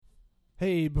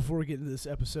Hey, before we get into this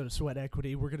episode of Sweat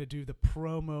Equity, we're going to do the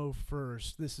promo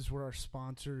first. This is where our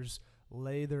sponsors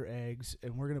lay their eggs,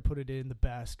 and we're going to put it in the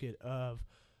basket of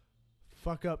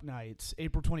Fuck Up Nights,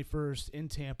 April 21st in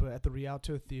Tampa at the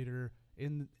Rialto Theater.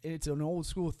 It's an old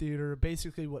school theater.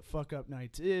 Basically what Fuck Up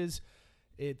Nights is,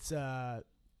 it's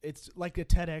like a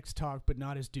TEDx talk, but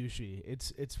not as douchey.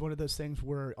 It's one of those things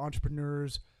where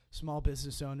entrepreneurs, small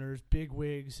business owners, big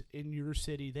wigs in your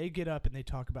city, they get up and they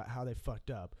talk about how they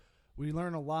fucked up. We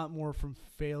learn a lot more from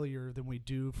failure than we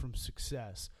do from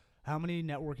success. How many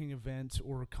networking events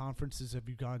or conferences have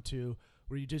you gone to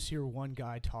where you just hear one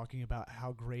guy talking about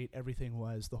how great everything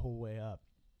was the whole way up?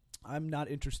 I'm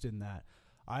not interested in that.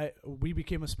 We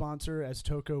became a sponsor as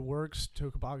Toko Works,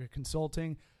 Tocobaga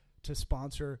Consulting, to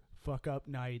sponsor Fuck Up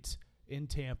Nights in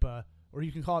Tampa, or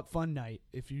you can call it Fun Night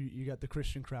if you got the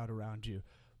Christian crowd around you.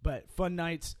 But Fun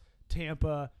Nights,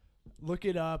 Tampa, look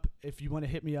it up. If you want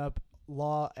to hit me up,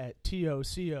 law at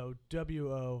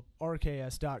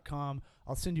TOCOWORKS.com.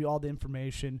 I'll send you all the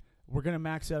information. We're going to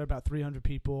max out about 300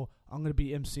 people. I'm going to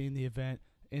be emceeing the event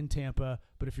in Tampa,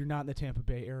 but if you're not in the Tampa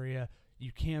Bay area,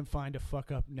 you can find a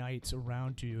Fuck Up Nights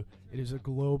around you. It is a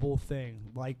global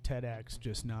thing, like TEDx,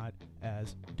 just not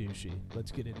as douchey.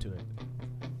 Let's get into it.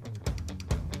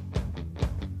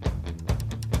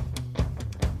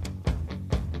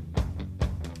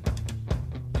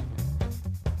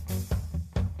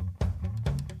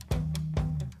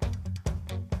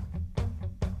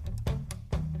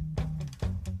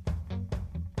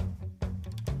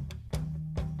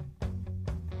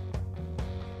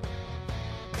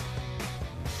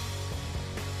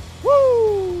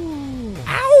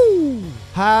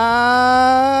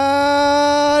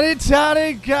 Howdy,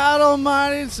 toddy, God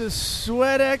almighty, it's a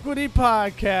Sweat Equity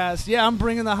podcast. Yeah, I'm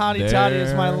bringing the hottie toddy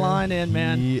as my line in,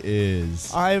 man. He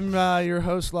is. I'm your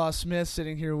host, Law Smith.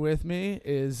 Sitting here with me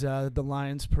is the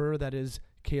Lions Purr, that is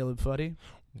Caleb Fuddy.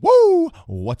 Woo!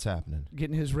 What's happening?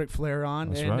 Getting his Ric Flair on.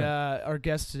 That's and right. Our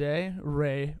guest today,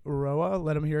 Ray Uroa.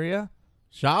 Let him hear you.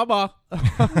 Shaba.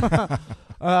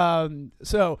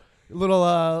 So,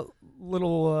 little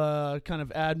kind of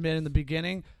admin in the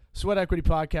beginning. Sweat Equity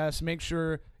Podcast. Make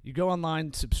sure you go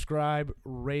online, subscribe,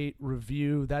 rate,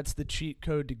 review. That's the cheat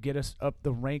code to get us up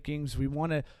the rankings.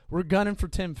 We're gunning for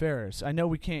Tim Ferriss. I know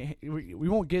we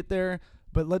won't get there,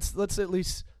 but let's at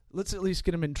least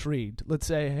get him intrigued. Let's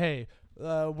say, hey,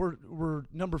 we're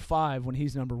number 5 when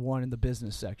he's number 1 in the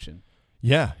business section.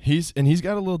 Yeah, he's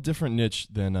got a little different niche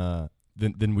than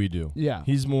we do. Yeah.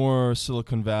 He's more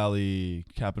Silicon Valley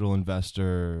capital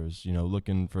investors,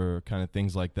 looking for kind of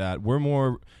things like that.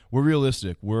 We're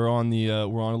realistic. We're on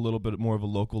a little bit more of a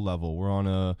local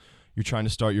level. You're trying to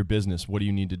start your business. What do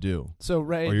you need to do? So,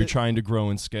 Ray, or you're trying to grow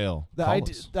and scale. The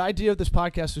idea of this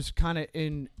podcast was kind of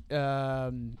in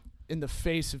the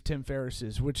face of Tim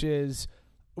Ferriss's, which is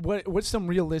what's some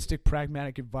realistic,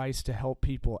 pragmatic advice to help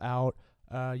people out.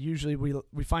 Usually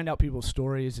we find out people's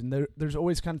stories, and there's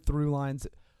always kind of through lines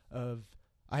of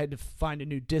I had to find a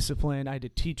new discipline. I had to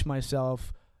teach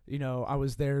myself. I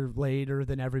was there later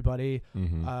than everybody.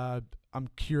 Mm-hmm. I'm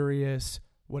curious.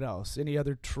 What else? Any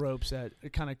other tropes that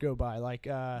kind of go by? Like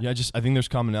I think there's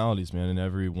commonalities, man, in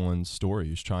everyone's story.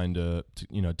 Who's trying to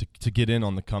get in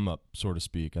on the come up, so to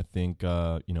speak. I think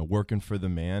working for the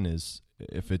man is.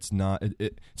 If it's not,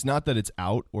 it's not that it's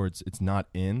out or it's not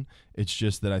in. It's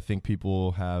just that I think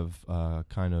people have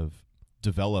kind of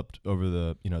developed over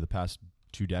the past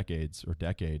 2 decades or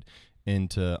decade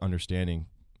into understanding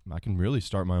I can really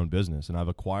start my own business, and I've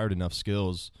acquired enough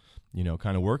skills,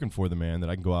 kind of working for the man that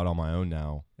I can go out on my own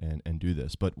now and do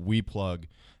this. But we plug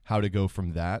how to go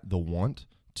from the want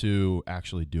to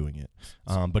actually doing it.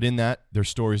 But in that, there's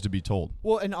stories to be told.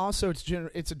 Well, and also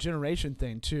it's a generation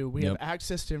thing too. We have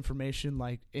access to information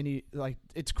like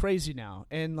it's crazy now,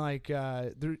 and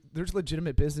there's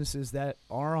legitimate businesses that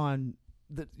are on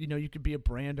the you could be a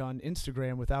brand on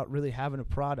Instagram without really having a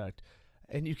product,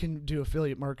 and you can do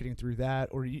affiliate marketing through that.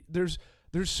 Or there's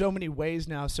so many ways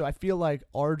now. So I feel like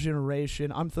our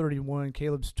generation. I'm 31.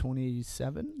 Caleb's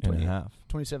 27. And a half.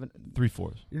 27.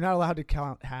 3/4. You're not allowed to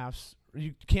count halves.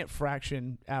 You can't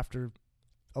fraction after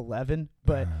 11,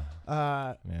 but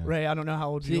Ray, I don't know how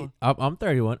old you are. I'm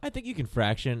 31. I think you can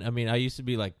fraction. I mean, I used to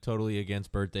be like totally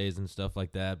against birthdays and stuff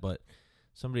like that, but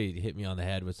somebody hit me on the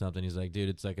head with something. He's like, dude,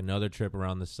 it's like another trip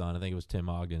around the sun. I think it was Tim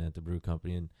Ogden at the brew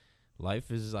company, and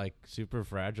life is like super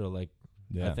fragile. Like,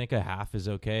 I think a half is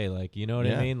okay. Like, you know what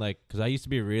I mean? Like, because I used to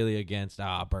be really against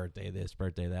birthday this,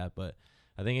 birthday that, but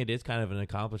I think it is kind of an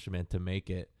accomplishment to make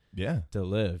it. Yeah. to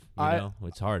live. You know,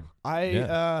 it's hard.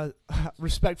 I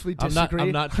respectfully I'm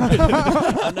disagree. not trying.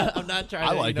 I'm not trying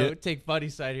I to like it. take funny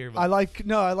side here. But I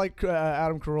like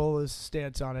Adam Carolla's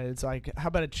stance on it. It's like, how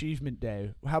about Achievement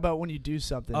Day? How about when you do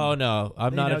something? oh no,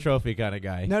 I'm You not know, a trophy kind of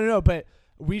guy. No, but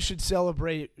we should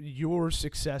celebrate your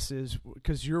successes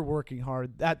because you're working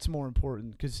hard. That's more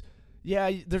important because,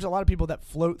 there's a lot of people that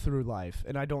float through life,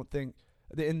 and I don't think –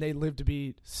 and they live to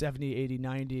be 70, 80,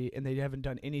 90, and they haven't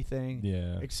done anything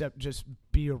Yeah. except just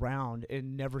be around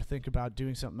and never think about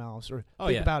doing something else or Oh,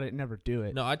 think yeah. about it and never do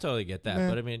it. No, I totally get that. Nah.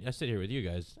 But I mean, I sit here with you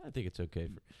guys. I think it's okay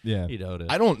for Yeah. to.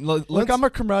 I don't Look, I'm a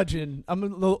curmudgeon. I'm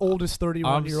the oldest I'm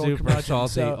 31-year-old super curmudgeon.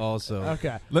 salty So, also.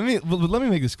 okay. Let me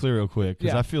make this clear real quick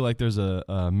because Yeah. I feel like there's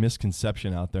a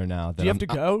misconception out there now that Do you have to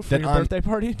go for your birthday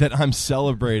party? that I'm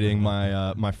celebrating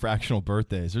my my fractional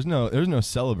birthdays. There's no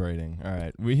celebrating. All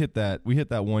right, we hit that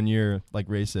 1 year, like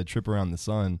Ray said, trip around the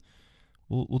sun.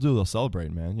 We'll do a little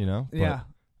celebrating, man. You know. But Yeah.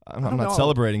 I'm don't not know.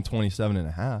 celebrating 27 and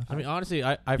a half. I mean, honestly,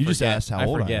 I You just forget, asked how I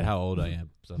old I forget am. how old I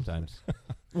am sometimes.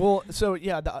 Well, so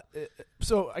yeah,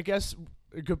 so I guess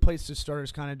a good place to start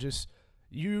is kind of just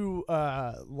you,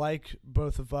 like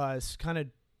both of us, kind of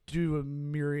do a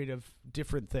myriad of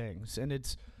different things, and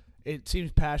it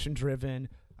seems passion driven.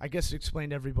 I guess explain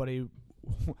to everybody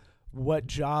what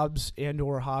jobs and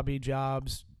or hobbies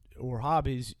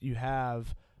you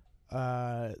have.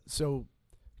 So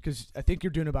because I think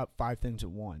you're doing about 5 things at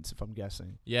once, if I'm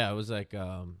guessing. Yeah, it was like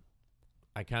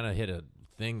I kind of hit a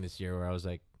thing this year where I was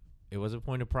like, it was a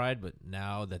point of pride, but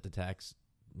now that the tax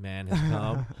man has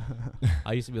come,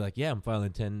 I used to be like, yeah, I'm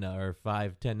filing 5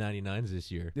 1099s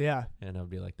this year, Yeah, and I'd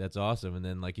be like, that's awesome, and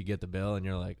then like you get the bill and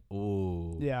you're like,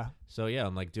 ooh, yeah, So yeah,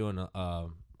 I'm like doing a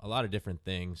lot of different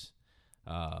things.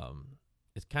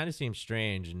 It kind of seems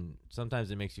strange, and sometimes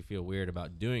it makes you feel weird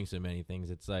about doing so many things.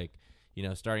 It's like,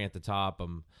 starting at the top,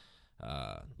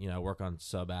 I work on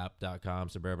subapp.com,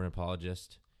 Suburban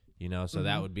Apologist, so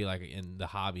that would be like in the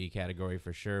hobby category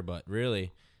for sure. But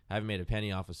really, I haven't made a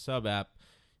penny off of Subapp.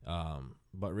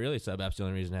 But really, Subapp's the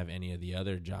only reason I have any of the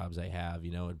other jobs I have.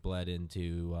 It bled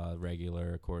into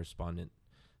regular correspondent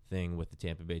thing with the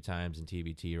Tampa Bay Times and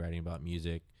TBT, writing about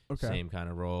music. Okay. Same kind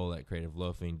of role at Creative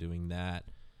Loafing, doing that.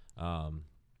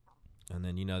 And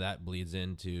then, that bleeds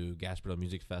into Gasparilla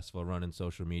Music Festival, running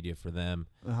social media for them.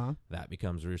 That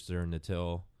becomes Rooster and the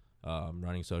Till,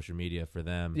 running social media for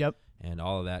them. Yep. And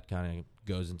all of that kind of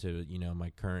goes into,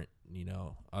 my current,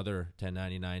 other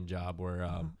 1099 job where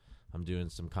I'm doing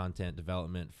some content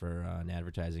development for an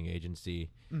advertising agency,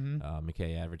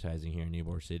 McKay Advertising here in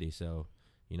Ybor City. So,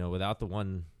 without the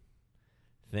one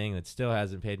thing that still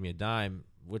hasn't paid me a dime,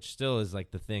 which still is like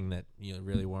the thing that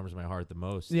really warms my heart the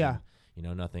most. Yeah.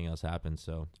 And, nothing else happens.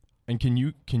 So, And can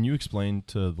you explain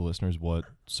to the listeners what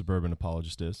Suburban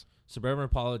Apologist is? Suburban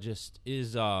Apologist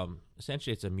is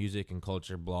essentially it's a music and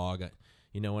culture blog.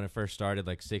 When it first started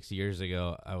like 6 years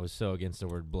ago, I was so against the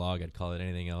word blog, I'd call it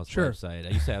anything else. Sure. Website.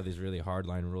 I used to have these really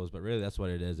hardline rules, but really that's what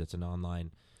it is. It's an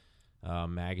online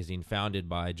magazine founded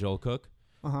by Joel Cook,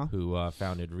 who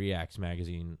founded Reacts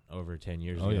magazine over 10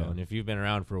 years ago. Yeah. And if you've been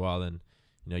around for a while, then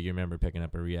you remember picking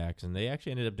up a Reacts, and they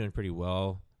actually ended up doing pretty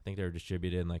well. I think they were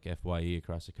distributed in like FYE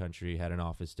across the country, had an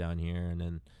office down here, and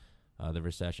then the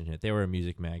recession hit. They were a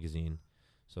music magazine.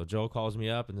 So Joel calls me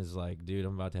up and is like, dude,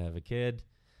 I'm about to have a kid.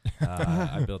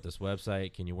 I built this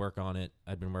website. Can you work on it?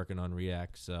 I'd been working on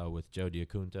Reacts with Joe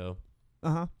Diacunto.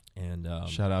 And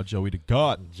Shout out Joey to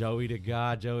God. Joey to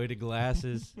God, Joey to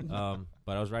glasses. But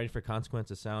I was writing for Consequence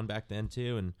of Sound back then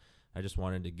too, and I just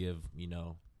wanted to give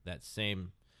that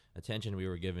same attention we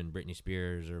were giving Britney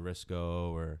Spears or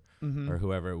Risco or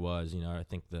whoever it was. I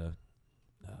think the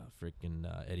freaking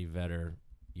Eddie Vedder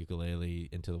ukulele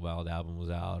Into the Wild album was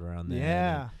out around then.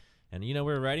 Yeah. And we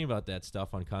were writing about that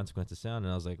stuff on Consequence of Sound,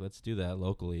 and I was like, let's do that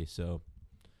locally. So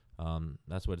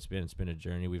that's what it's been. It's been a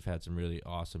journey. We've had some really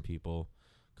awesome people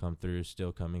come through,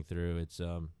 still coming through. It's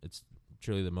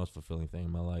truly the most fulfilling thing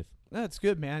in my life. That's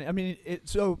good, man. I mean,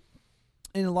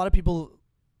 and a lot of people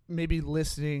maybe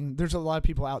listening, there's a lot of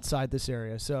people outside this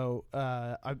area, so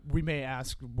we may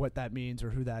ask what that means or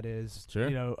who that is. Sure.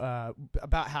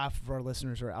 About half of our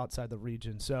listeners are outside the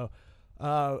region. So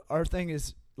our thing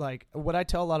is, like, what I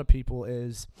tell a lot of people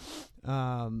is,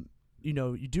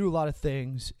 you do a lot of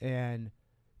things and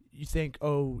you think,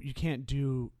 oh, you can't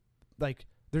do, like,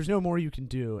 there's no more you can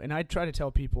do. And I try to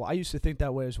tell people, I used to think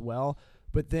that way as well,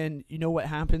 but then what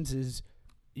happens is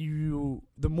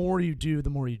the more you do, the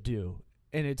more you do.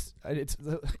 And it's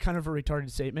kind of a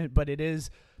retarded statement, but it is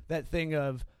that thing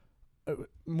of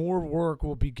more work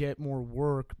will beget more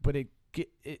work, but it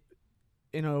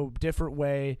in a different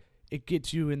way. It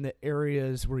gets you in the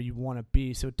areas where you want to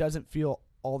be, so it doesn't feel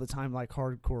all the time like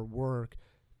hardcore work.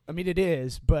 I mean, it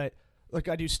is, but like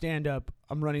I do stand up.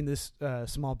 I'm running this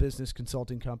small business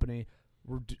consulting company.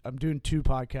 I'm doing 2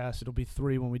 podcasts. It'll be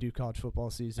 3 when we do college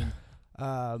football season.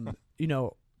 You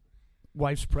know,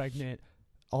 wife's pregnant,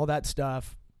 all that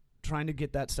stuff, trying to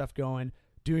get that stuff going,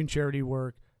 doing charity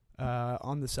work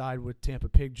on the side with Tampa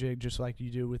Pig Jig, just like you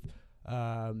do with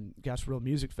Gasparilla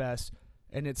Music Fest.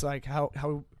 And it's like,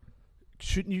 how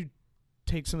shouldn't you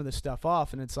take some of this stuff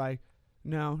off? And it's like,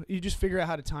 no, you just figure out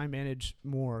how to time manage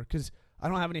more, because I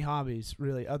don't have any hobbies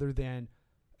really other than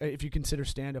if you consider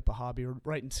stand-up a hobby or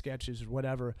writing sketches or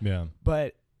whatever. Yeah.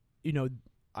 But, you know,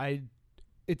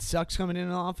 it sucks coming in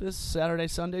an office Saturday,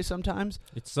 Sunday sometimes.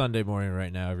 It's Sunday morning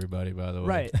right now, everybody, by the way.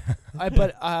 Right.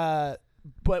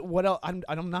 But what else?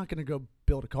 I'm not going to go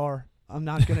build a car. I'm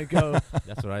not going to go.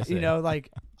 That's what I say. You know, like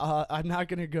I'm not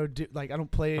going to go do, like, I don't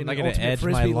play I'm in not an gonna ultimate edge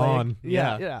frisbee my league. lawn.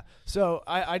 Yeah, Yeah. yeah. So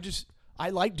I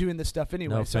like doing this stuff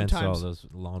anyway. No offense to all Sometimes those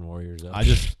lawn warriors.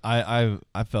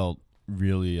 I felt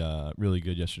really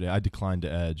good yesterday. I declined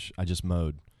to edge. I just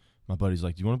mowed. My buddy's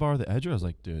like, "Do you want to borrow the edger?" I was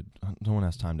like, "Dude, no one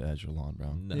has time to edge your lawn,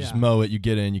 bro. No. Just Yeah. mow it. You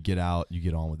get in, you get out, you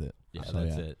get on with it." Yeah, So,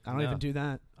 that's it. I don't even do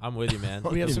that. I'm with you, man.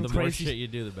 We have some the more crazy- shit you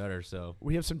do, the better. So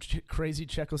We have some crazy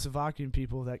Czechoslovakian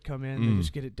people that come in. They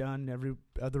just get it done every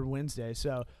other Wednesday.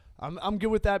 So I'm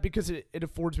good with that because it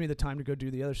affords me the time to go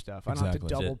do the other stuff. I don't have to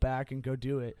Exactly. double back and go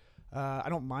do it. I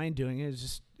don't mind doing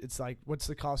it. It's like, what's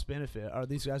the cost benefit?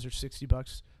 These guys are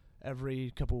 $60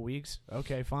 every couple of weeks?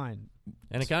 Okay, fine.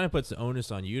 And it kind of puts the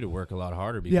onus on you to work a lot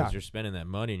harder because Yeah. you're spending that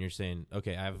money and you're saying,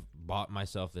 okay, I've bought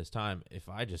myself this time. If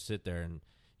I just sit there and,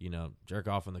 you know, jerk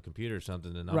off on the computer or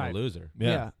something, then I'm Right. a loser.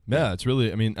 Yeah. It's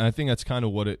really, I mean, I think that's kind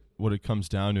of what it comes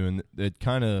down to. And it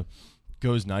kind of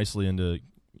goes nicely into,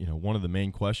 you know, one of the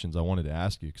main questions I wanted to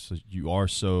ask you, because you are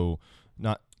so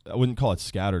I wouldn't call it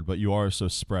scattered, but you are so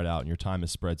spread out and your time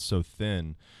is spread so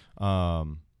thin.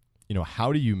 You know,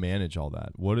 how do you manage all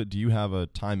that? Do you have a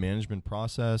time management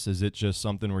process? Is it just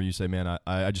something where you say, man,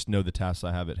 I just know the tasks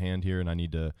I have at hand here and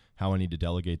how I need to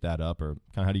delegate that up, or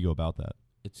kind of how do you go about that?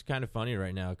 It's kind of funny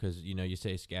right now because, you know, you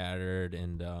say scattered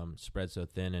and spread so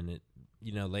thin. And, it,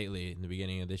 you know, lately in the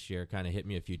beginning of this year, kind of hit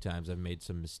me a few times. I've made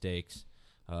some mistakes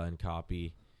in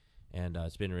copy, and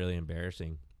it's been really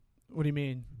embarrassing. What do you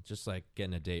mean? Just like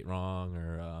getting a date wrong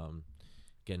or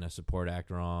getting a support act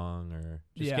wrong or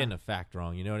just Yeah. getting a fact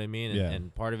wrong. You know what I mean? Yeah.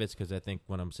 And part of it's because I think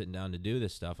when I'm sitting down to do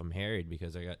this stuff, I'm harried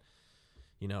because I got,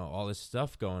 you know, all this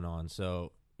stuff going on.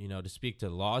 So, you know, to speak to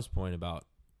Law's point about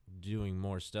doing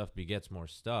more stuff begets more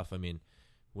stuff. I mean,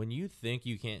 when you think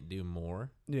you can't do more,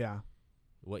 Yeah.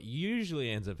 what usually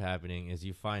ends up happening is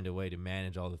you find a way to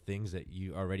manage all the things that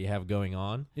you already have going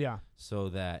on Yeah. so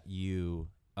that you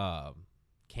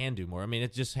can do more. I mean,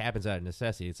 it just happens out of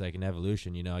necessity. It's like an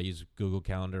evolution. You know, I use Google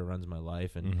Calendar, runs my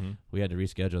life, and we had to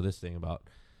reschedule this thing about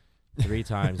 3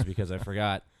 times because I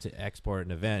forgot to export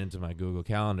an event into my Google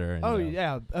Calendar. And,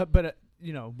 Yeah. But,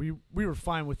 you know, we were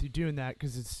fine with you doing that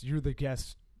because you're the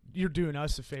guest. You're doing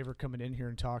us a favor coming in here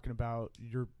and talking about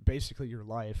basically your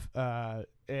life.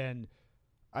 And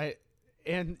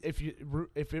if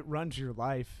it runs your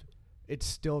life, it's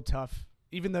still tough.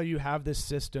 Even though you have this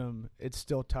system, it's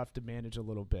still tough to manage a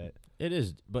little bit. It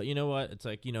is, but you know what? It's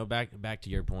like, you know, back to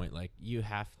your point. Like you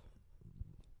have,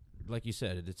 like you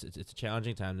said, it's a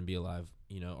challenging time to be alive.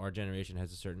 You know, our generation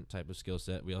has a certain type of skill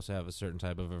set. We also have a certain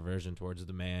type of aversion towards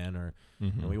the man,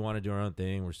 and we want to do our own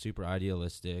thing. We're super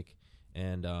idealistic,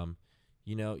 and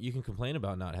you know, you can complain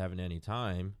about not having any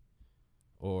time,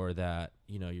 or that,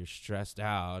 you know, you're stressed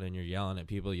out and you're yelling at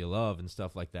people you love and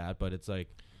stuff like that. But it's like,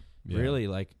 really,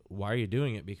 like, why are you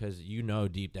doing it? Because you know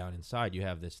deep down inside you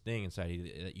have this thing inside you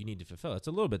that you need to fulfill. It's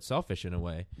a little bit selfish in a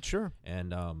way. Sure.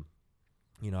 And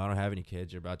you know, I don't have any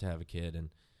kids. You're about to have a kid, and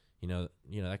you know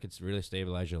that could really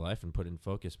stabilize your life and put it in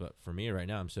focus. But for me right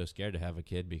now, I'm so scared to have a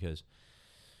kid because,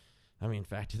 I mean,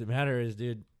 fact of the matter is,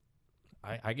 dude,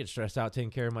 I get stressed out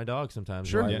taking care of my dog sometimes.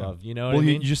 Sure. Who I Yeah. love. You know what Well, I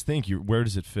mean? you just think, where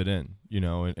does it fit in? You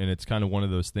know, and it's kind of one of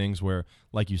those things where,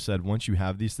 like you said, once you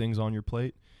have these things on your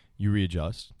plate, you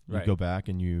readjust. You Right. go back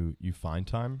and you find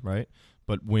time, right?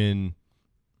 But when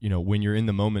you're in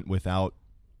the moment without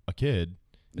a kid,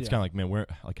 it's kind of like, man,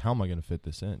 how am I going to fit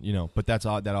this in? You know, but that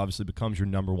obviously becomes your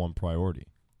number one priority.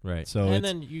 Right. So and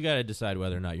then you got to decide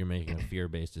whether or not you're making a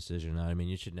fear-based decision. I mean,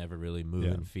 you should never really move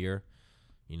in fear.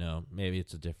 You know, maybe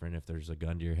it's different if there's a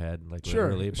gun to your head, like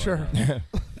literally. But, Sure.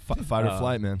 Fight or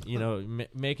flight, man. You know,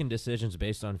 making decisions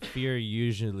based on fear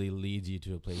usually leads you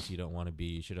to a place you don't want to be.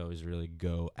 You should always really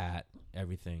go at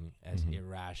everything as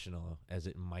irrational as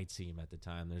it might seem at the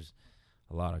time. There's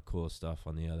a lot of cool stuff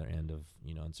on the other end of,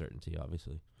 you know, uncertainty,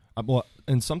 obviously. Well,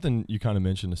 and something you kind of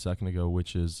mentioned a second ago,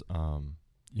 which is,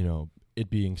 it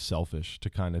being selfish to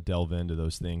kind of delve into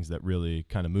those things that really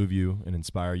kind of move you and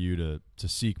inspire you to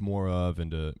seek more of,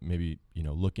 and to maybe,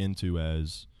 look into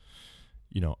as,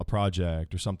 a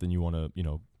project or something you want to,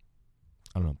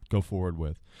 I don't know, go forward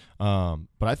with. But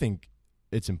I think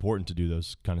it's important to do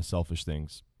those kind of selfish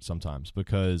things sometimes,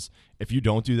 because if you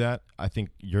don't do that, I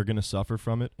think you're going to suffer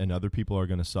from it, and other people are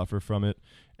going to suffer from it.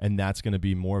 And that's going to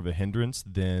be more of a hindrance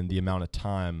than the amount of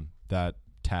time that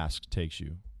task takes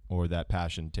you, or that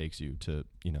passion takes you to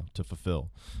fulfill.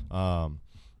 For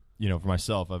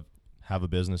myself, I have a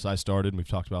business I started, and we've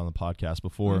talked about on the podcast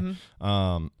before,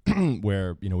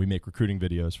 where, we make recruiting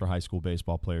videos for high school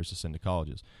baseball players to send to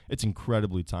colleges. It's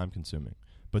incredibly time consuming,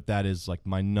 but that is like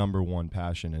my number one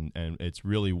passion. And it's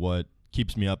really what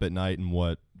keeps me up at night, and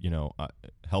what,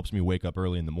 helps me wake up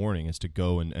early in the morning, is to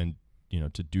go and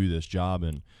to do this job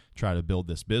and try to build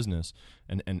this business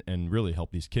and really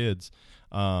help these kids.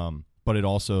 But it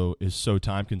also is so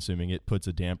time consuming. It puts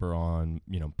a damper on,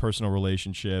 personal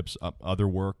relationships, other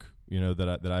work,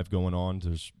 that I've going on.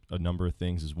 There's a number of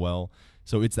things as well.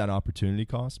 So it's that opportunity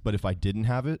cost. But if I didn't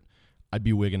have it, I'd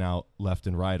be wigging out left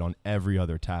and right on every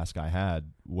other task I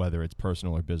had, whether it's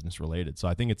personal or business related. So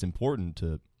I think it's important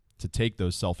to take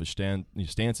those selfish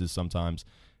stances sometimes.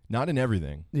 Not in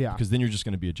everything, because then you're just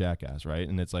going to be a jackass, right?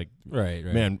 And it's like, right.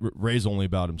 Man, Ray's only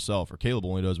about himself, or Caleb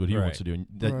only does what he wants to do, and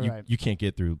that you can't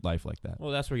get through life like that.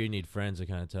 Well, that's where you need friends to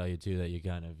kind of tell you too that you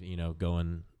kind of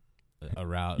going a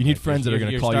route. You need friends that are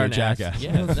going to call you a jackass.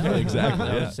 Yeah, no, exactly.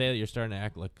 I would say that you're starting to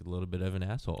act like a little bit of an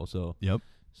asshole. So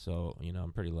So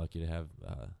I'm pretty lucky to have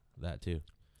that too.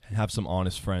 Have some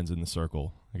honest friends in the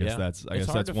circle. I guess that's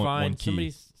one key.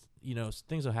 Somebody's,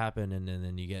 things will happen, and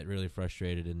then you get really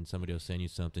frustrated, and somebody will send you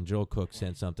something. Joel Cook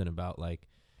sent something about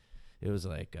it was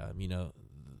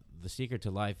the secret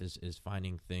to life is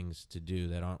finding things to do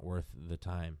that aren't worth the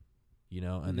time,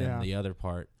 and then the other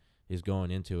part is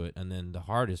going into it, and then the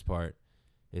hardest part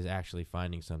is actually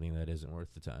finding something that isn't worth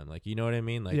the time. You know what I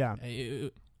mean?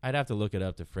 I'd have to look it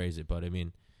up to phrase it, but I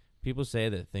mean, people say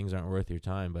that things aren't worth your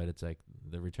time, but it's like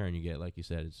the return you get, like you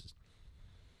said, it's just,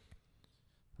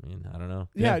 I don't know.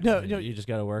 Yeah, no. You just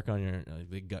got to work on your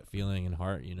the gut feeling and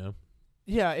heart,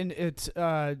 Yeah, and it's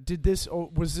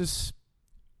was this,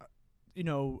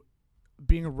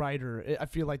 being a writer, I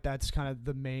feel like that's kind of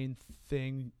the main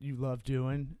thing you love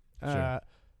doing. Sure.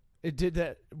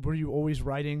 Were you always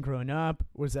writing growing up?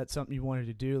 Was that something you wanted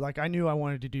to do? I knew I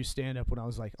wanted to do stand-up when I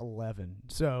was 11.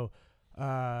 So,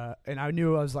 and I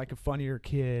knew I was a funnier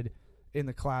kid in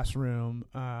the classroom,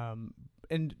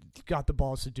 and got the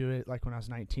balls to do it when I was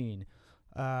 19.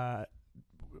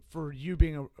 For you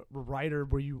being a writer,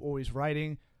 were you always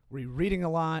writing? Were you reading a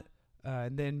lot?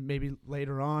 And then maybe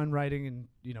later on writing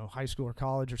in, high school or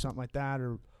college or something like that?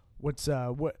 Or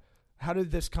how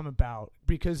did this come about?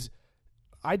 Because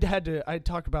I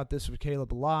talk about this with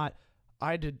Caleb a lot.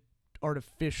 I had to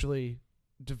artificially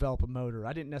develop a motor.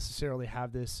 I didn't necessarily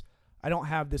have this. I don't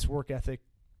have this work ethic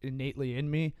innately in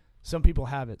me. Some people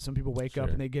have it. Some people wake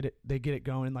up and they get it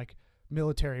going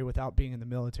military without being in the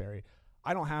military.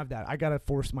 I don't have that. I got to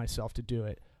force myself to do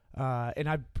it. And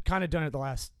I've kind of done it the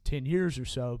last 10 years or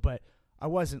so, but I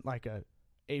wasn't a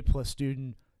A+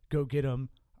 student, go get 'em.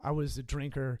 I was a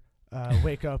drinker,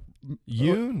 wake up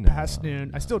past noon.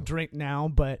 No. I still drink now,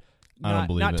 but I don't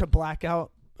believe not it. to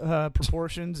blackout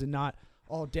proportions, and not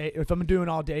all day. If I'm doing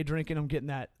all day drinking, I'm getting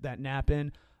that nap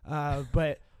in.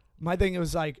 But my thing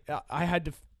was I had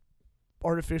to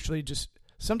artificially just,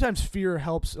 sometimes fear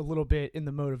helps a little bit in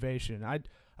the motivation. I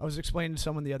was explaining to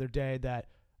someone the other day that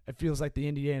it feels like the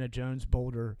Indiana Jones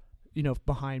boulder,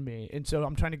 behind me. And so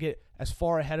I'm trying to get as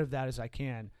far ahead of that as I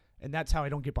can. And that's how I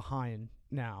don't get behind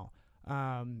now.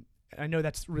 I know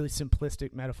that's a really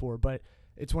simplistic metaphor, but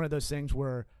it's one of those things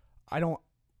where I don't,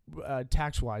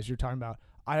 tax-wise, you're talking about,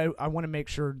 I want to make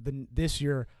sure this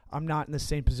year I'm not in the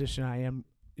same position I am,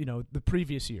 the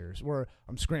previous years, where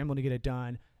I'm scrambling to get it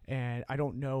done, and I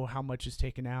don't know how much is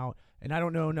taken out, and I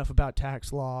don't know enough about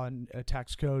tax law and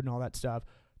tax code and all that stuff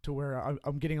to where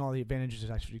I'm getting all the advantages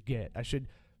I should get. I should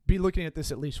be looking at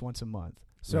this at least once a month.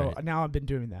 So now I've been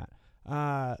doing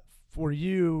that. For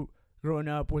you, growing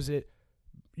up, was it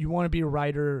you want to be a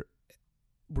writer?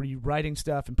 Were you writing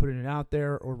stuff and putting it out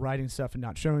there, or writing stuff and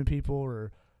not showing people,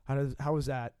 or how was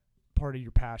that part of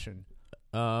your passion?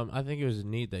 I think it was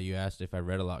neat that you asked if I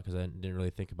read a lot, because I didn't really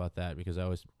think about that, because I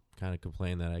always kind of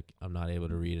complain that I'm not able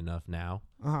to read enough now.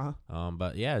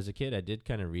 But yeah, as a kid, I did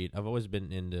kind of read. I've always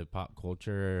been into pop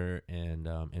culture and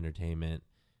entertainment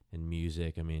and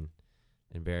music. I mean,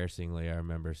 embarrassingly, I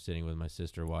remember sitting with my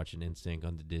sister watching NSYNC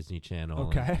on the Disney Channel.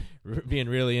 Okay. And being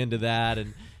really into that,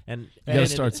 and you gotta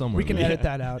start somewhere. We can edit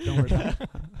that out. Don't worry about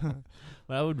it.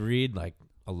 But I would read like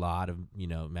a lot of,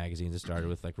 magazines. It started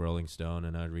with like Rolling Stone,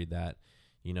 and I'd read that,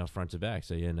 front to back.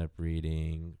 So you end up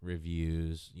reading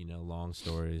reviews, long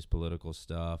stories, political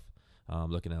stuff,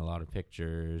 looking at a lot of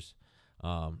pictures.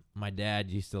 My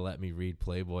dad used to let me read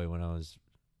Playboy when I was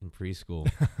in preschool.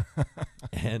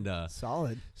 And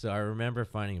solid. so I remember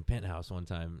finding a Penthouse one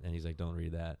time, and he's like, don't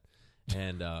read that.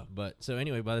 And but so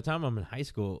anyway, by the time I'm in high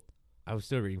school, I was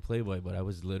still reading Playboy, but I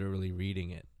was literally reading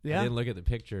it. Yeah. I didn't look at the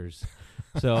pictures.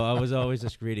 So I was always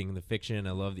just reading the fiction.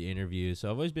 I love the interviews. So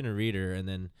I've always been a reader. And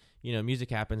then, music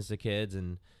happens to kids,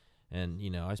 and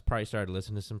I probably started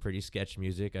listening to some pretty sketch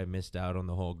music. I missed out on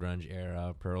the whole grunge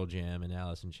era, Pearl Jam and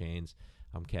Alice in Chains.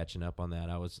 I'm catching up on that.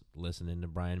 I was listening to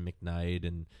Brian McKnight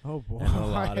and, Oh boy. and a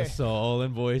lot of soul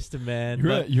and Boys to Men.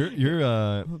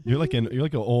 You're like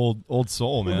an old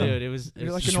soul, man. Dude, it was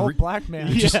You're like just an old black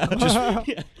man. yeah.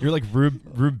 You're like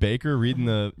Rube Baker reading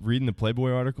the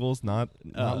Playboy articles, not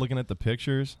looking at the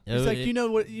pictures. It's like,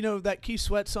 that Keith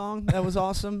Sweat song that was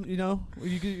awesome.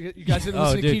 You guys didn't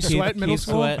listen to dude, Keith Sweat in middle Keith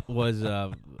school. Sweat was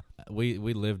we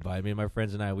lived by. Me and my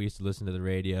friends and I, we used to listen to the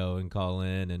radio and call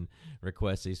in and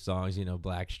request these songs.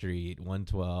 Blackstreet,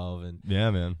 112, and Yeah,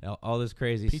 man. all this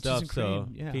crazy Peaches stuff. and So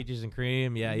Cream, yeah. Peaches and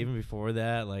Cream, yeah. Even before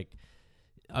that,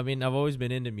 I've always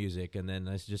been into music, and then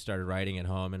I just started writing at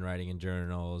home and writing in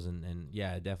journals, and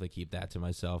yeah, I definitely keep that to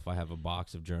myself. I have a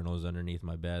box of journals underneath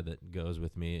my bed that goes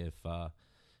with me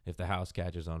if the house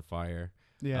catches on fire.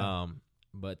 Yeah.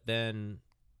 But then,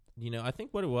 I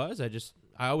think what it was,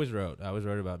 I always wrote. I always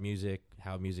wrote about music,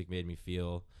 how music made me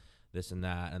feel, this and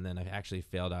that, and then I actually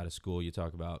failed out of school. You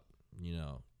talk about,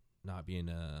 not being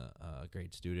a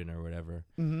great student or whatever.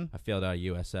 Mm-hmm. I failed out of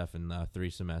USF in 3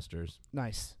 semesters.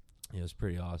 Nice. It was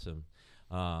pretty awesome.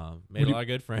 Made a lot of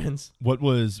good friends. What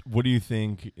do you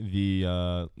think the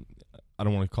I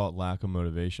don't want to call it lack of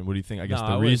motivation. What do you think? I guess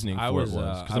the reasoning for it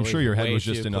was, because I'm sure your head was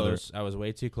just another. I was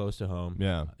way too close to home.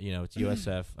 Yeah. It's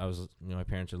USF. I was, my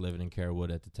parents were living in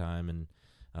Carewood at the time, and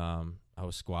I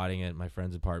was squatting at my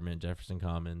friend's apartment, Jefferson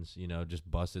Commons. Just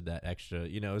busted that extra.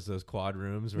 It's those quad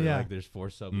rooms where there's 4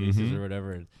 subleases or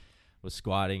whatever. And was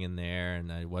squatting in there,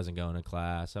 and I wasn't going to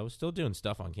class. I was still doing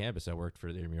stuff on campus. I worked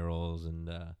for their murals, and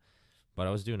but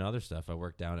I was doing other stuff. I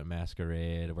worked down at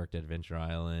Masquerade. I worked at Adventure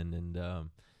Island, and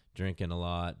drinking a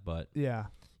lot. But Yeah.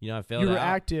 I failed. You were out.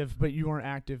 active, but you weren't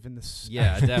active in the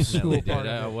Yeah, definitely, school dude. part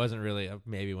I of it. wasn't really. I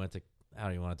maybe went to. I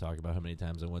don't even want to talk about how many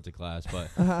times I went to class, but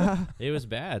it was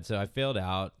bad. So I failed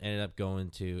out. Ended up going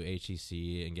to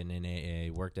HEC and getting an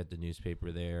AA. Worked at the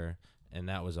newspaper there, and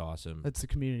that was awesome. That's the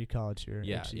community college here.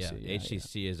 Yeah, HCC. yeah.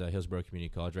 HCC is Hillsborough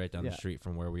Community College, right down the street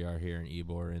from where we are here in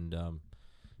Ybor. And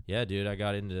yeah, dude, I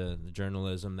got into the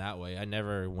journalism that way. I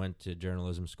never went to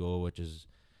journalism school, which is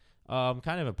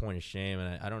kind of a point of shame,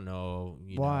 and I don't know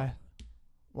Why?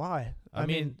 Why? I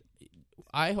mean,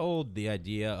 I hold the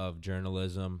idea of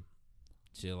journalism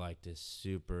to like this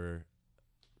super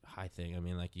high thing. I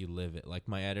mean, like you live it. Like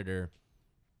my editor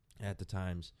at the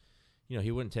Times, he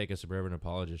wouldn't take a Suburban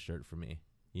Apologist shirt from me.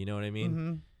 You know what I mean?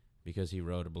 Mm-hmm. Because he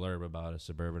wrote a blurb about a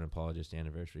Suburban Apologist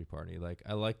anniversary party. Like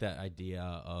I like that idea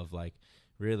of like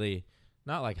really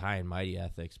not like high and mighty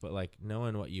ethics, but like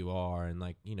knowing what you are. And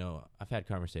like, I've had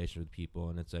conversations with people,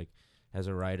 and it's like, as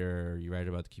a writer, you write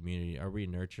about the community. Are we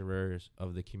nurturers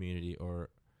of the community, or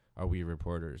are we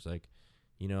reporters? Like,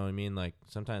 you know what I mean? Like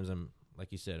sometimes I'm,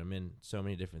 like you said, I'm in so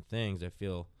many different things. I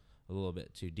feel a little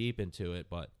bit too deep into it,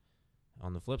 but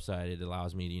on the flip side, it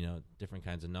allows me, different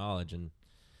kinds of knowledge. And,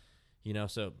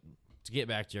 so to get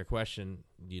back to your question,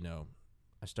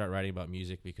 I start writing about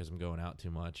music because I'm going out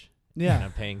too much. Yeah. And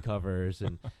I'm paying covers,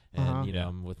 and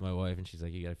I'm with my wife, and she's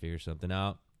like, you got to figure something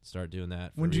out. Start doing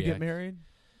that. When did you get React. married?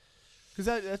 Because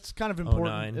that's kind of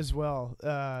important 09. as well.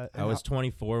 I was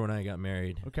 24 when I got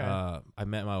married. Okay. I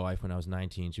met my wife when I was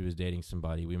 19. She was dating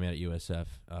somebody. We met at USF.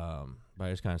 But I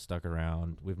just kind of stuck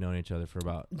around. We've known each other for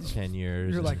about 10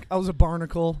 years. You're like, I was a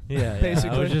barnacle. yeah,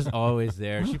 basically. I was just always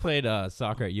there. She played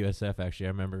soccer at USF, actually. I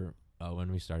remember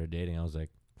when we started dating, I was like,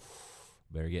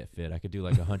 better get fit. I could do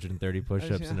like 130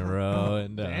 push-ups in a row.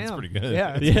 And Damn. That's pretty good.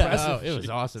 Yeah, it's yeah, impressive. it was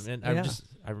awesome. And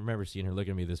I remember seeing her look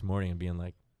at me this morning and being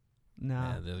like,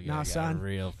 Nah, man, this guy nah, got son.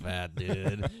 real fat,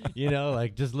 dude.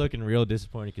 Like just looking real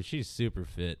disappointed because she's super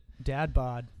fit. Dad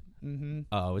bod. Mm-hmm.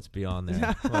 Oh, it's beyond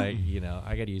there. Like,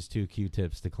 I got to use 2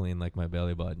 Q-tips to clean like my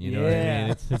belly button. You know what I Yeah.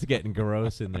 mean? It's getting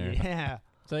gross in there. Yeah.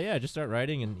 So yeah, just start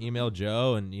writing and email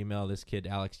Joe and email this kid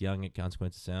Alex Young at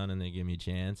Consequence of Sound, and they give me a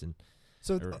chance, and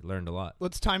So I learned a lot.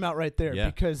 let's time out right there, Yeah.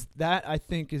 because that, I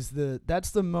think,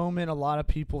 that's the moment a lot of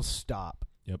people stop.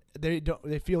 Yep.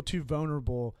 They feel too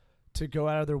vulnerable to go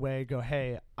out of their way, go,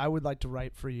 hey, I would like to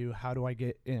write for you. How do I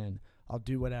get in? I'll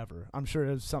do whatever. I'm sure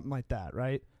it was something like that,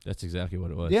 right? That's exactly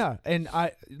what it was. Yeah, and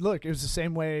it was the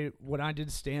same way when I did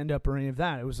stand up or any of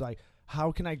that. It was like,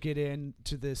 how can I get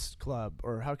into this club,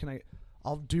 or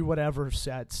I'll do whatever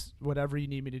sets, whatever you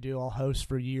need me to do. I'll host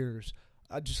for years.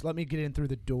 Just let me get in through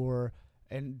the door,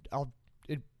 and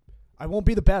I won't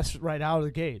be the best right out of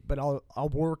the gate, but I'll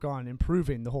work on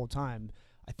improving the whole time.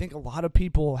 I think a lot of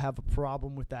people have a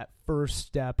problem with that first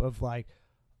step of like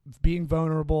being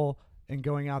vulnerable and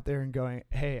going out there and going,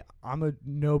 hey, I'm a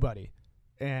nobody,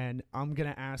 and I'm going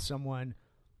to ask someone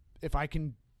if I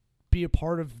can be a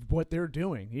part of what they're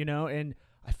doing, you know? And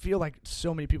I feel like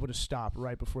so many people just stop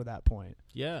right before that point.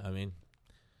 Yeah, I mean,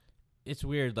 it's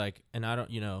weird, like, and I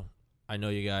don't, I know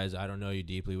you guys, I don't know you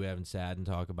deeply, we haven't sat and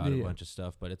talked about a bunch of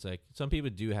stuff, but it's like, some people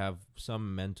do have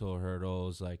some mental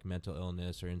hurdles, like mental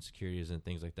illness or insecurities and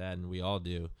things like that, and we all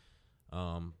do.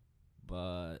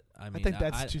 But I mean, I think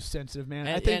that's too sensitive, man.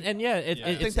 And, I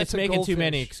think, it's making too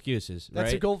many excuses. That's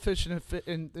right? a goldfish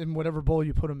in whatever bowl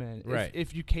you put them in. Right.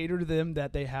 If you cater to them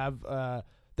that they have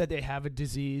a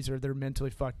disease or they're mentally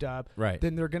fucked up, right,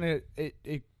 then they're gonna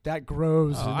that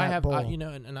grows. In that bowl.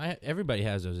 Everybody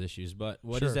has those issues. But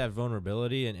what is that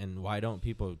vulnerability, and why don't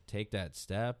people take that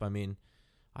step? I mean,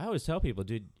 I always tell people,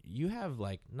 dude, you have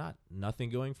like not nothing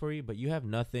going for you, but you have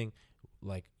nothing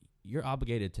like. You're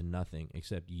obligated to nothing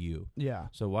except you. Yeah.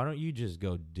 So why don't you just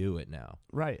go do it now?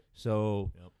 Right.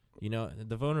 So,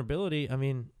 the vulnerability, I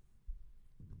mean,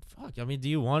 fuck. I mean, do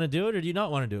you want to do it or do you not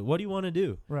want to do it? What do you want to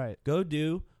do? Right. Go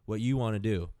do what you want to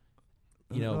do.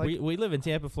 Like, we live in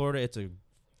Tampa, Florida. It's a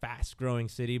fast-growing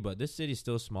city, but this city's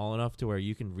still small enough to where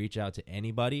you can reach out to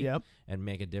anybody and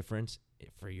make a difference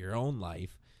for your own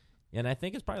life. And I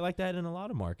think it's probably like that in a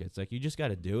lot of markets. Like, you just got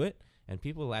to do it. And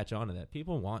people latch on to that.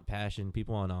 People want passion.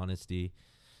 People want honesty.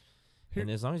 And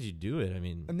as long as you do it, I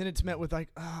mean. And then it's met with like,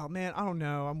 oh man, I don't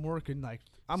know. I'm working like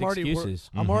I'm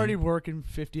already working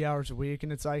 50 hours a week,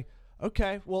 and it's like,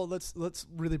 okay, well let's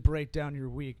really break down your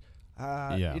week.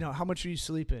 How much are you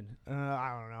sleeping?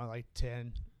 I don't know, like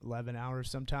 10, 11 hours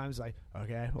sometimes. Like,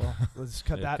 okay, well let's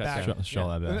cut that back.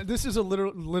 That back. This is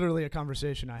literally a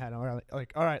conversation I had.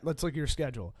 Like, all right, let's look at your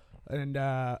schedule. And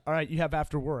all right, you have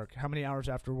after work. How many hours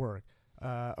after work?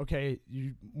 Okay,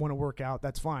 you want to work out,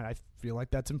 that's fine. I feel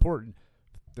like that's important.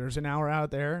 There's an hour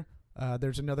out there.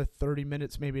 There's another 30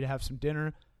 minutes maybe to have some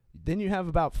dinner. Then you have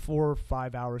about 4 or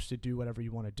 5 hours to do whatever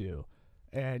you want to do.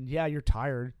 And yeah, you're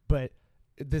tired, but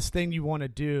this thing you want to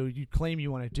do, you claim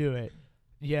you want to do it,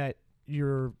 yet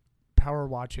you're power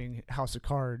watching House of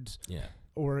Cards. Yeah.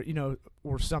 Or,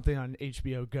 or something on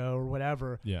HBO Go or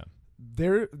whatever. Yeah.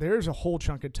 There's a whole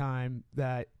chunk of time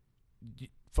that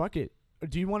fuck it.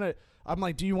 Do you want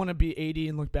to be 80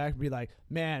 and look back and be like,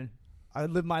 man, I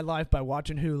lived my life by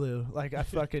watching Hulu. Like I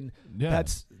fucking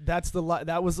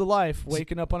that was the life,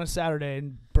 waking up on a Saturday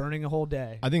and burning a whole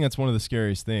day. I think that's one of the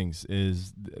scariest things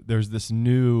is there's this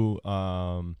new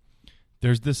new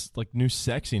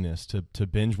sexiness to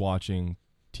binge watching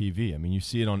TV. I mean, you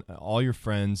see it on all your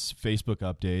friends' Facebook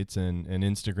updates and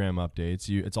Instagram updates.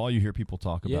 It's all you hear people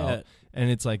talk about, and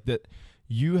it's like that.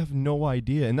 You have no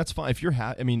idea, and that's fine if you're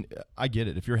happy. I mean, I get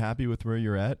it. If you're happy with where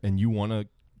you're at and you want to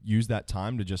use that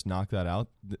time to just knock that out,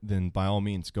 then by all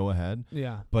means, go ahead.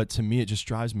 Yeah. But to me, it just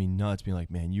drives me nuts being like,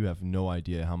 man, you have no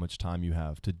idea how much time you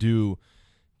have to do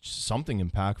something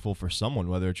impactful for someone,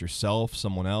 whether it's yourself,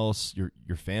 someone else,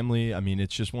 your family. I mean,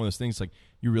 it's just one of those things like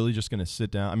you're really just going to sit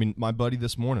down. I mean, my buddy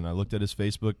this morning, I looked at his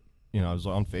Facebook. I was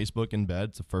on Facebook in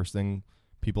bed. It's the first thing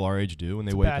people our age do when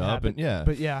they wake up. Habit, and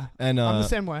but yeah, and I'm the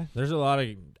same way. There's a lot of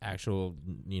actual,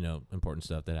 important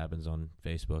stuff that happens on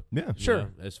Facebook. Yeah,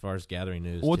 sure. As far as gathering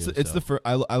news. Well, it's the first.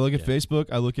 I look at Facebook,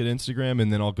 I look at Instagram,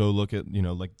 and then I'll go look at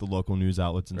like the local news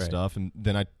outlets and stuff, and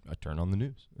then I turn on the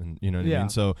news, and you know what I mean.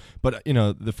 So, but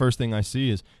the first thing I see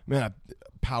is, man, I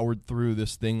powered through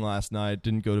this thing last night,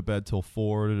 didn't go to bed till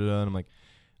 4, and I'm like.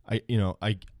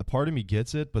 A part of me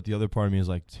gets it, but the other part of me is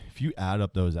like, if you add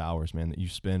up those hours, man, that you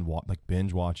spend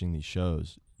binge watching these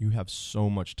shows, you have so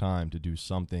much time to do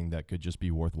something that could just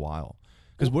be worthwhile.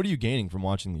 Because what are you gaining from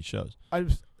watching these shows?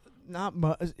 Not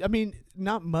much. I mean,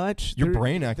 not much. Your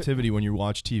brain activity when you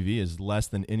watch TV is less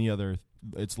than any other.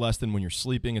 It's less than when you're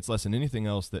sleeping. It's less than anything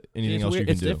else you can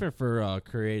do. It's different for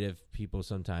creative people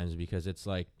sometimes because it's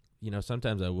like.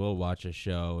 Sometimes I will watch a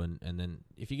show, and then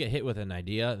if you get hit with an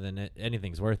idea, then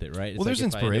anything's worth it, right? It's well, there's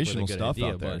like inspirational stuff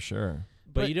out there, but, sure.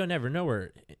 But you don't ever know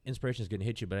where inspiration is going to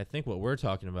hit you. But I think what we're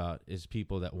talking about is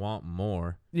people that want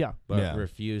more, yeah, but Yeah.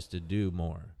 refuse to do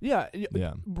more. yeah,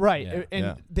 Yeah. right. Yeah.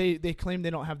 And Yeah. they claim they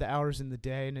don't have the hours in the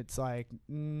day, and it's like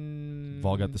We've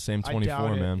all got the same I 24,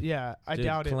 doubt it. man. Yeah, I Dude,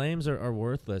 doubt it. claims are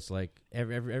worthless. Like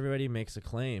everybody makes a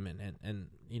claim, and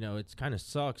you know, it's kind of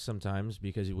sucks sometimes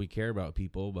because we care about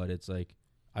people, but it's like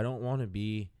I don't want to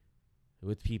be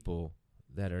with people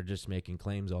that are just making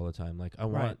claims all the time. Like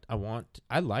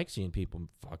I like seeing people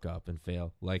fuck up and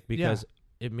fail, like, because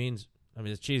it means, I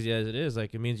mean, as cheesy as it is,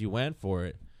 like, it means you went for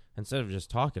it instead of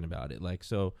just talking about it. Like,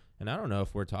 so, and I don't know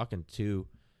if we're talking to,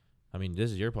 I mean,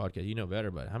 this is your podcast, you know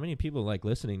better, but how many people like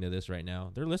listening to this right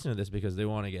now? They're listening to this because they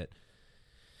want to get,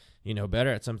 you know, better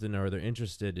at something, or they're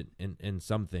interested in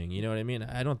something. You know what I mean?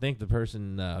 I don't think the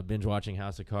person binge watching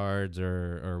House of Cards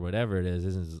or whatever it is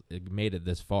isn't made it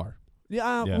this far.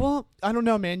 Yeah, Yeah. well, I don't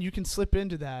know, man. You can slip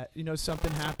into that. You know,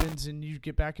 something happens and you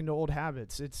get back into old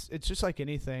habits. It's just like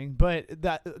anything. But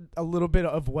that a little bit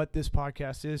of what this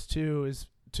podcast is too is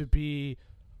to be.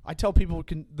 I tell people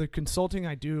the consulting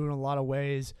I do in a lot of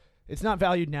ways. It's not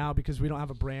valued now because we don't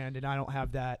have a brand and I don't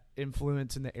have that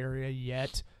influence in the area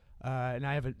yet, and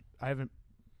I haven't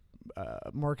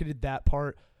marketed that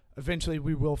part. Eventually,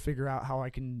 we will figure out how I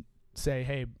can say,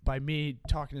 hey, by me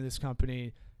talking to this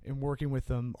company and working with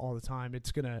them all the time,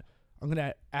 I'm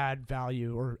gonna add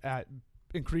value or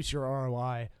increase your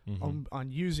ROI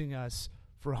on using us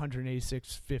for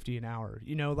 $186.50 an hour.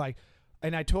 You know, like,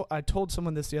 and I told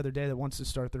someone this the other day that wants to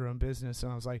start their own business,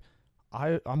 and I was like,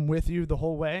 I'm with you the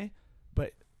whole way,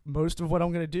 but most of what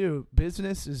I'm gonna do,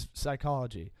 business is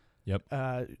psychology. Yep.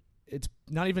 It's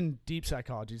not even deep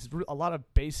psychology. It's a lot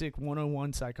of basic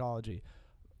 101 psychology.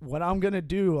 What I'm gonna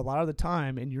do a lot of the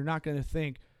time, and you're not gonna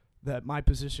think that my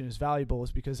position is valuable,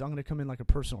 is because I'm going to come in like a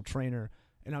personal trainer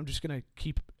and I'm just going to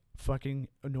keep fucking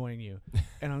annoying you.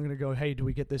 And I'm going to go, hey, do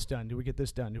we get this done? Do we get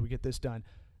this done? Do we get this done?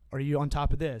 Are you on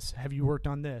top of this? Have you worked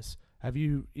on this? Have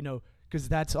you, you know, because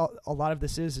that's all, a lot of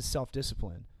this is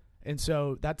self-discipline. And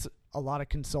so that's a lot of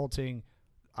consulting.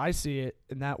 I see it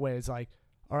in that way. It's like,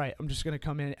 all right, I'm just going to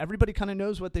come in. Everybody kind of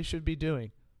knows what they should be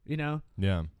doing, you know?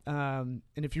 Yeah. And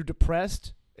if you're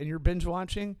depressed and you're binge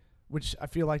watching, which I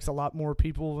feel like is a lot more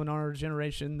people in our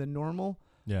generation than normal.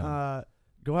 Yeah.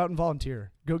 Go out and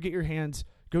volunteer. Go get your hands.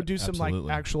 Go do some Absolutely.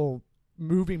 like actual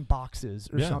moving boxes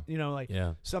or Yeah. something. You know, like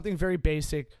something very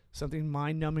basic, something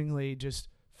mind-numbingly just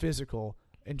physical,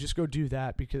 and just go do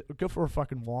that. Because go for a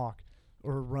fucking walk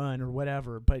or a run or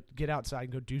whatever. But get outside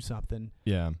and go do something.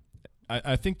 Yeah.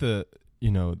 I think the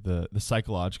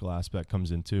psychological aspect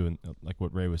comes in too, and like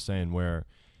what Ray was saying, where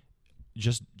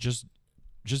just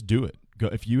do it. Go,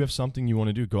 if you have something you want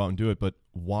to do, go out and do it. But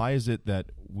why is it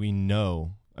that we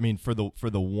know? I mean, for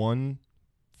the one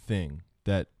thing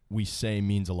that we say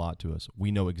means a lot to us,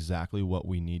 we know exactly what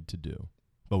we need to do,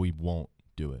 but we won't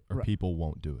do it, or Right. people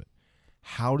won't do it.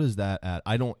 How does that add?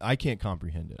 I can't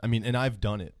comprehend it. I mean, and I've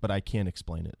done it, but I can't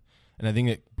explain it. And I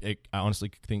think I honestly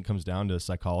think it comes down to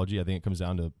psychology. I think it comes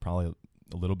down to probably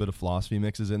a little bit of philosophy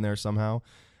mixes in there somehow.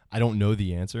 I don't know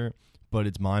the answer, but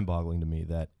it's mind-boggling to me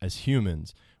that as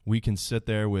humans, we can sit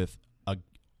there with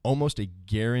almost a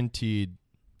guaranteed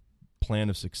plan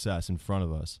of success in front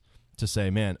of us to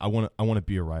say, man, I want to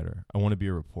be a writer. I want to be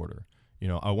a reporter. You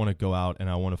know, I want to go out and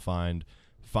I want to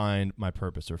find my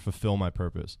purpose or fulfill my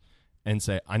purpose, and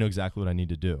say, I know exactly what I need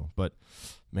to do. But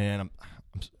man,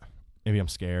 maybe I'm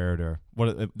scared, or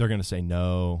what they're going to say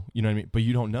no. You know what I mean? But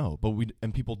you don't know. But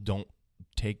people don't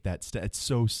take that step. It's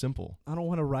so simple. I don't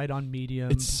want to write on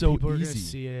Medium. It's so People are easy. gonna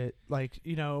see it. Like,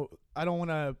 you know, I don't want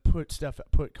to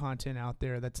put content out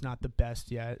there that's not the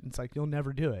best yet. It's like you'll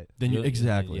never do it. Then you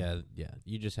exactly. Yeah.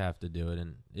 You just have to do it,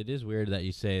 and it is weird that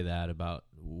you say that about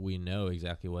we know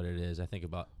exactly what it is. I think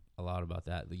about a lot about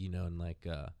that. You know, and like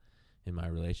in my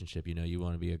relationship, you know, you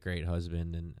want to be a great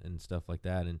husband and stuff like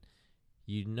that, and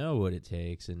you know what it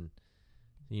takes, and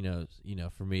you know,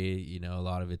 for me, you know, a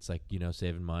lot of it's like, you know,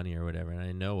 saving money or whatever, and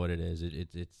I know what it is.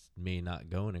 It's me not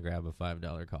going to grab a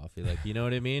 $5 coffee, like, you know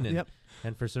what I mean? And Yep.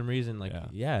 and for some reason, like,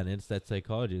 Yeah. and it's that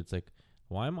psychology. It's like,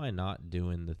 why am I not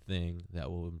doing the thing that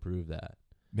will improve that?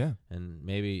 Yeah. And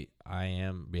maybe I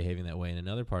am behaving that way in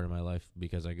another part of my life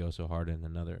because I go so hard in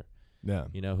another. Yeah.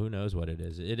 You know, who knows what it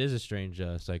is? It is a strange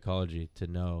psychology to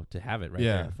know, to have it right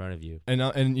there in front of you.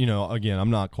 And you know, again,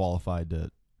 I'm not qualified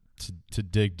to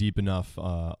dig deep enough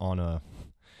on a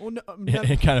Well, no,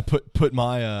 and kind of put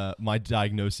my my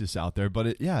diagnosis out there, but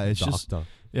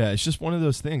it's just one of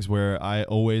those things where I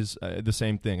always the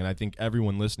same thing, and I think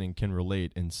everyone listening can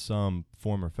relate in some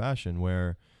form or fashion,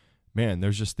 where man,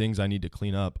 there's just things I need to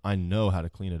clean up. I know how to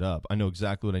clean it up. I know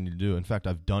exactly what I need to do. In fact,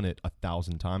 I've done it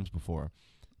 1,000 times before,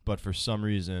 but for some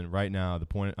reason right now, the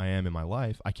point I am in my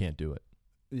life, I can't do it.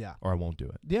 Yeah. Or I won't do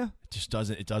it. Yeah.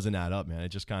 It doesn't add up, man. It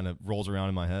just kind of rolls around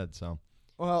in my head. So,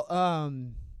 well,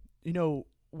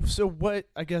 so what,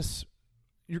 I guess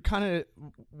you're kind of,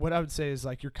 what I would say is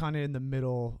like, you're kind of in the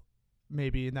middle,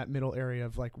 maybe in that middle area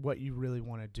of like what you really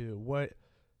want to do. What,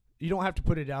 you don't have to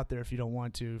put it out there if you don't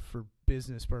want to for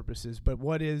business purposes, but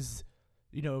what is,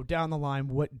 down the line,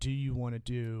 what do you want to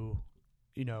do?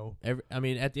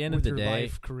 At the end with of the your day,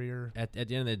 life, career. At the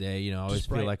end of the day, I always Just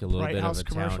feel like a little Bright bit House of a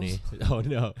townie. Oh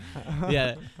no,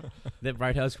 yeah, that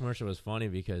Bright House commercial was funny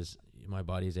because my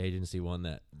buddy's agency won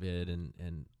that bid, and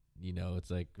it's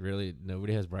like really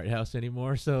nobody has Bright House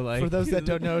anymore. So like, For those that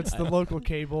don't know, it's the local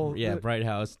cable. yeah, Bright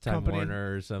House, Time company.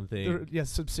 Warner or something. They're,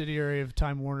 subsidiary of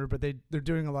Time Warner, but they're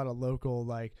doing a lot of local,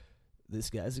 like, this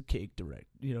guy's a cake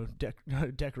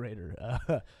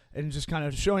decorator, and just kind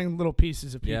of showing little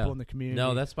pieces of people in the community.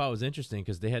 No, that spot was interesting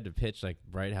because they had to pitch like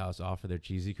Bright House off of their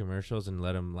cheesy commercials and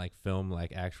let them like film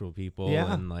like actual people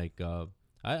and like.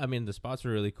 I mean, the spots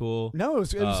were really cool. No, it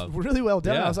was really well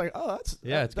done. Yeah. I was like, oh,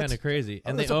 it's kind of crazy,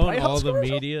 and they that's a own Bright all House the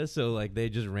commercial? media, so like they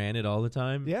just ran it all the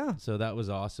time. Yeah. So that was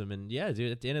awesome, and yeah,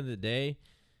 dude. At the end of the day,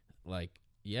 like,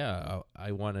 yeah,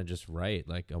 I want to just write.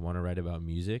 Like, I want to write about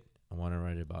music. I want to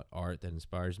write about art that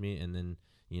inspires me, and then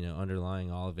underlying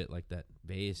all of it, like that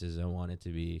base, is I want it to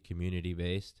be community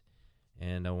based,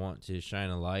 and I want to shine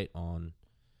a light on,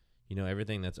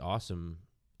 everything that's awesome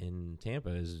in Tampa.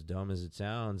 As dumb as it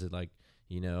sounds, and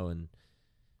and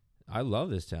I love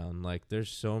this town. Like, there's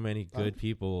so many good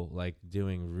people like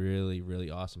doing really,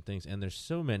 really awesome things, and there's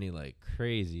so many like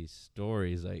crazy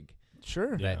stories like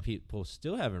that people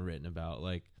still haven't written about.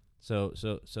 Like, so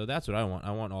that's what I want.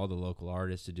 I want all the local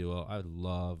artists to do well. I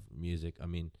love music. I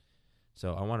mean,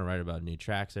 so I want to write about new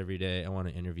tracks every day. I want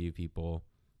to interview people.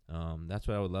 That's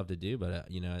what I would love to do. But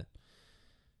and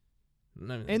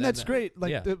that's great.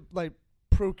 Like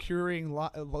procuring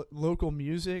local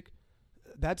music.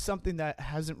 That's something that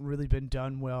hasn't really been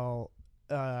done well.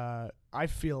 I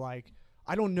feel like,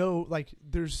 I don't know, like,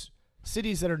 there's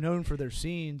cities that are known for their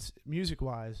scenes music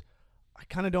wise. I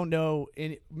kind of don't know.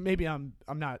 Maybe I'm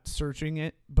not searching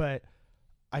it, but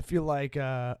I feel like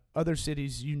other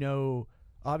cities,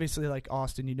 obviously like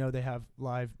Austin, they have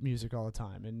live music all the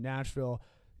time. In Nashville,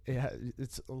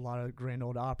 it's a lot of Grand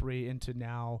Ole Opry into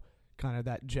now kind of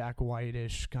that Jack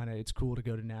White-ish kind of, it's cool to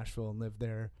go to Nashville and live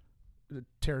there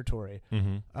territory.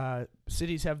 Mm-hmm.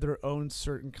 Cities have their own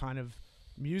certain kind of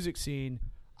music scene.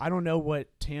 I don't know what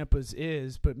Tampa's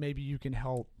is, but maybe you can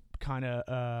help kind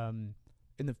of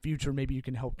in the future. Maybe you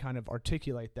can help kind of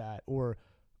articulate that, or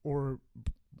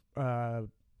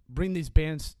bring these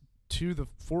bands to the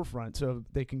forefront so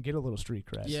they can get a little street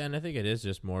cred. Yeah, and I think it is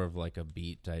just more of like a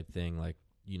beat type thing. Like,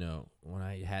 when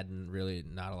I hadn't really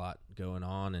not a lot going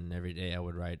on, and every day I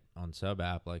would write on Sub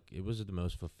App, like, it was the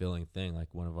most fulfilling thing. Like,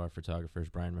 one of our photographers,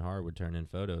 Brian Mahar, would turn in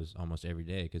photos almost every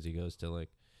day because he goes to like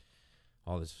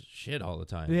all this shit all the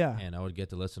time. Yeah. And I would get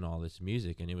to listen to all this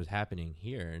music, and it was happening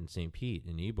here in St. Pete,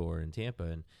 in Ybor, in Tampa,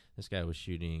 and this guy was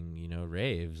shooting,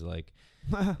 raves, like,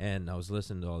 and I was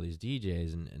listening to all these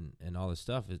DJs and all this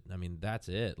stuff. I mean, that's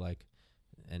it. Like,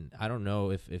 and I don't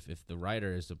know if the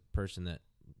writer is the person that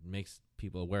makes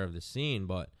people aware of the scene,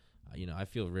 but I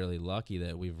feel really lucky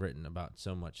that we've written about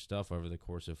so much stuff over the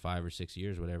course of 5 or 6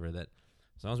 years, whatever, that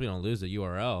as long as we don't lose the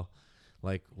URL,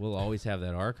 like, we'll always have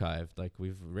that archived. Like,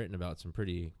 we've written about some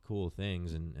pretty cool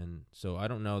things, and so I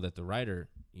don't know that the writer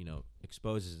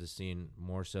exposes the scene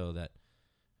more so that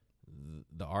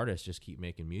the artists just keep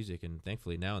making music, and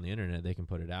thankfully now on the internet they can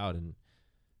put it out, and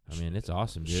I mean, it's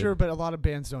awesome, dude. Sure, but a lot of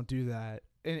bands don't do that.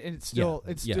 And it's still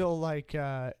still like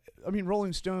I mean,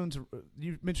 Rolling Stones,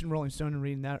 you mentioned Rolling Stone and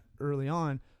reading that early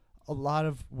on. A lot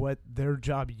of what their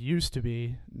job used to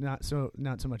be, not so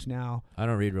much now. I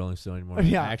don't read Rolling Stone anymore.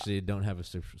 Yeah. I actually don't have a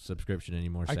subscription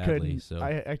anymore, sadly.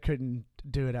 I couldn't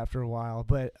do it after a while,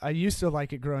 but I used to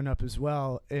like it growing up as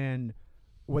well. And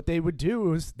what they would do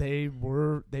was they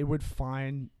would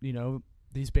find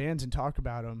these bands and talk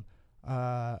about them.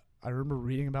 I remember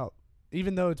reading about,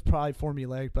 even though it's probably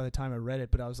formulaic by the time I read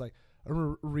it, but I was like, I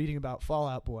remember reading about Fall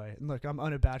Out Boy, and look, I'm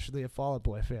unabashedly a Fall Out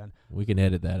Boy fan. We can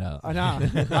edit that out. I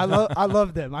know. I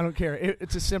love them. I don't care.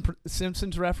 It's a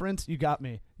Simpsons reference. You got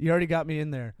me. You already got me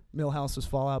in there. Milhouse was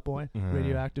Fall Out Boy,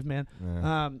 Radioactive Man.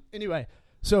 Anyway,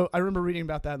 so I remember reading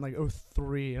about that in like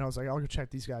 2003, and I was like, I'll go check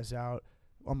these guys out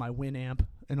on my Winamp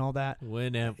and all that.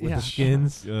 Winamp with the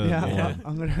skins. Yeah,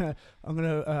 I'm gonna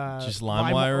just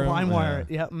LimeWire. LimeWire.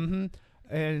 Yeah. Mm-hmm.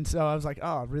 And so I was like,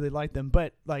 oh, I really like them,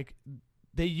 but like,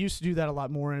 they used to do that a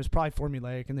lot more, and it's probably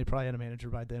formulaic, and they probably had a manager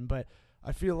by then. But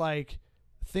I feel like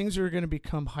things are going to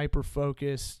become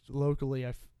hyper-focused locally.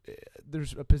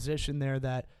 there's a position there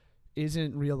that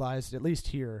isn't realized, at least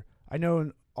here. I know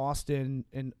in Austin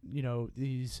and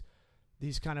these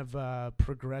kind of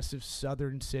progressive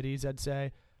southern cities, I'd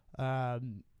say,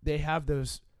 they have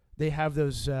those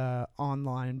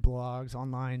online blogs,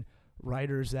 online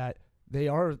writers that they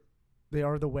are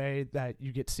the way that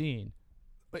you get seen.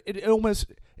 But it almost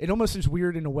is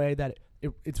weird in a way that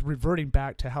it's reverting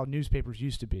back to how newspapers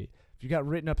used to be. If you got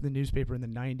written up in the newspaper in the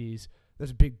 90s,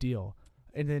 that's a big deal.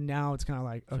 And then now it's kind of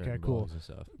like, okay, cool.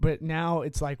 But now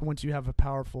it's like once you have a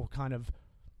powerful kind of,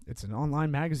 it's an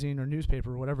online magazine or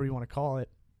newspaper or whatever you want to call it,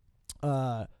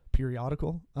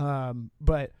 periodical.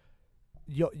 But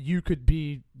you could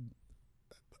be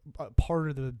a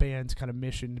part of the band's kind of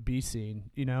mission to be seen,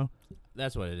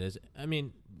 That's what it is. I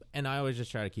mean, and I always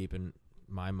just try to keep in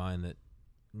my mind that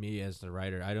me as the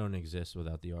writer, I don't exist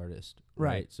without the artist.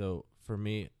 Right. So for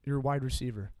me, you're a wide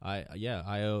receiver. I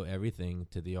owe everything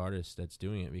to the artist that's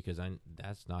doing it, because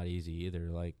that's not easy either.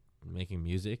 Like making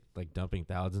music, like dumping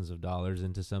thousands of dollars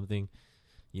into something,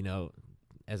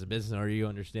 as a business owner, you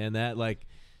understand that, like,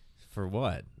 for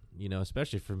what?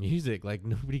 Especially for music, like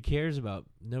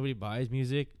nobody buys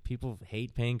music. People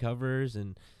hate paying covers,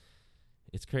 and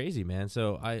it's crazy, man.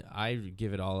 So I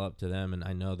give it all up to them, and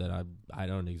I know that I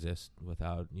don't exist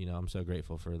without, I'm so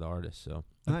grateful for the artists. So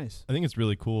nice. I think it's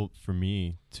really cool for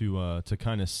me to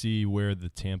kind of see where the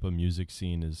Tampa music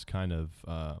scene is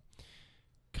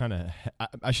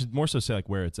I should more so say like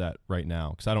where it's at right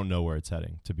now, because I don't know where it's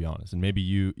heading, to be honest. And maybe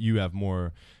you have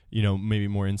more, maybe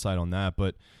more insight on that.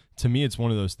 But to me, it's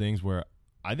one of those things where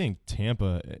I think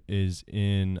Tampa is it's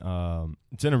in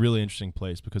a really interesting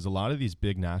place, because a lot of these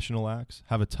big national acts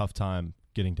have a tough time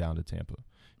getting down to Tampa.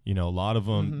 A lot of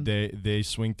them, they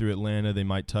swing through Atlanta, they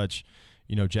might touch,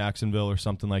 Jacksonville or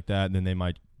something like that, and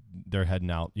then they're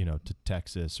heading out, to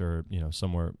Texas or,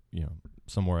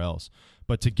 somewhere else.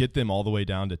 But to get them all the way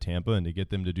down to Tampa and to get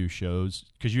them to do shows,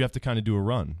 because you have to kind of do a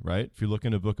run, right? If you're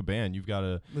looking to book a band, you've got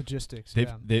to logistics.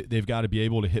 They've got to be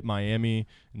able to hit Miami,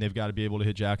 and they've got to be able to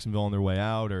hit Jacksonville on their way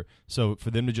out. Or so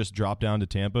for them to just drop down to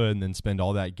Tampa and then spend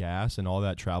all that gas and all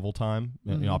that travel time,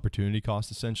 opportunity cost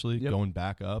essentially, going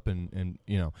back up, and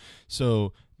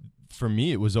So for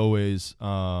me, it was always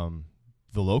the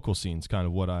local scene's kind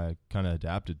of what I kind of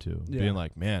adapted to, being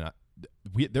like, man,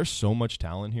 there's so much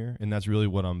talent here, and that's really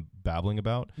what I'm babbling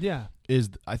about. Yeah,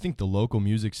 I think the local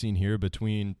music scene here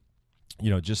between,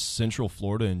 just Central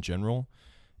Florida in general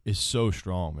is so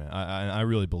strong, man. I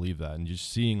really believe that, and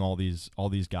just seeing all these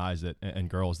guys and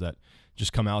girls that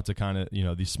just come out to kind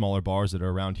of these smaller bars that are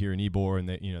around here in Ybor,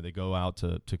 and they go out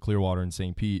to Clearwater and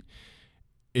St. Pete.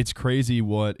 It's crazy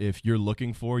what if you're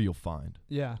looking for, you'll find.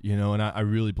 Yeah. And I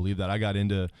really believe that. I got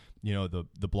into, the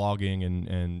blogging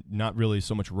and not really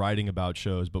so much writing about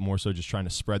shows, but more so just trying to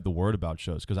spread the word about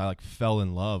shows, because I fell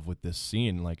in love with this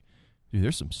scene. Like, dude,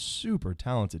 there's some super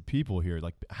talented people here.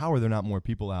 Like, how are there not more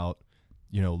people out,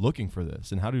 looking for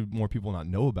this? And how do more people not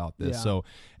know about this? Yeah. So,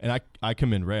 and I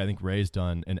commend Ray. I think Ray's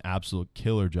done an absolute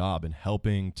killer job in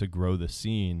helping to grow the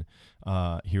scene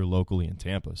here locally in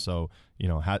Tampa. So,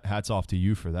 hats off to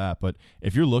you for that. But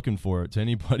if you're looking for it, to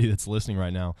anybody that's listening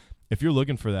right now, if you're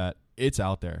looking for that, it's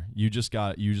out there. You just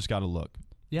got to look.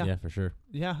 Yeah, for sure.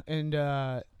 Yeah, and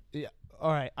all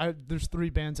right. There's 3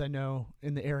 bands I know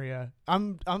in the area.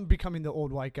 I'm becoming the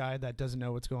old white guy that doesn't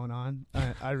know what's going on.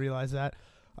 I realize that.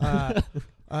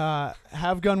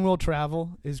 Have Gun Will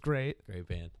Travel is great. Great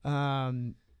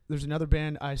band. There's another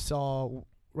band I saw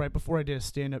right before I did a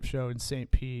stand-up show in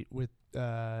St. Pete with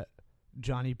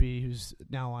Johnny B, who's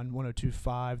now on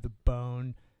 102.5 The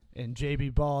Bone, and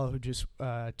JB Ball, who just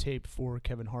taped for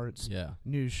Kevin Hart's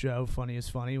news show, Funny is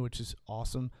Funny, which is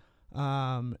awesome.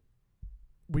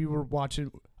 We were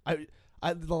watching.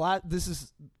 This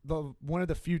is one of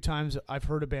the few times I've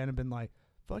heard a band and been like,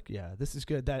 "Fuck yeah, this is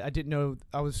good." That I didn't know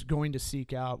I was going to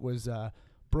seek out was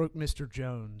Broke Mr.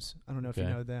 Jones. I don't know if you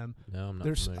know them. No, I'm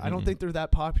not familiar. I don't think they're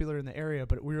that popular in the area,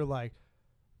 but we were like,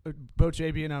 both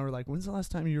JB and I were like, "When's the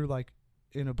last time you were like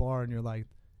in a bar and you're like,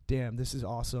 damn, this is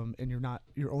awesome," and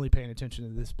you're only paying attention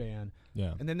to this band.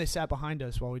 Yeah. And then they sat behind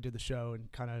us while we did the show and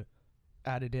kind of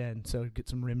added in, so get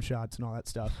some rim shots and all that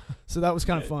stuff. So that was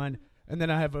kind of fun. And then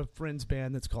I have a friend's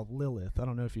band that's called Lilith. I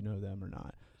don't know if you know them or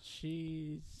not.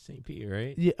 She's St. Pete,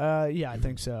 right? Yeah, I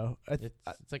think so.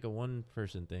 It's like a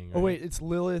one-person thing, right? Oh, wait, it's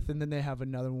Lilith, and then they have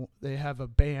another one. They have a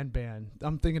band.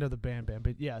 I'm thinking of the band,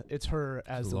 but yeah, it's her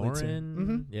as the lead singer.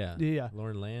 Mm-hmm. Yeah. Yeah.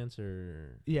 Lauren Lance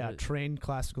or... Yeah, trained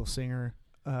classical singer.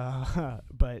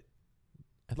 But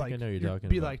I think I know you're talking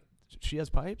be about. like, she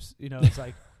has pipes? It's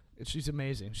like... She's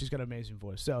amazing. She's got an amazing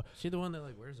voice. So she the one that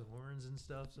like wears the horns and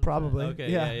stuff. Sometimes? Probably. Okay.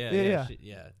 Yeah.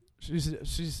 Yeah.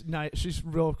 She's nice. She's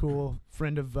real cool.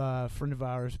 Friend of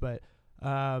ours. But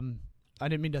I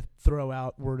didn't mean to throw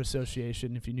out word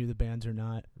association if you knew the bands or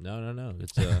not. No.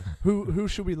 It's Who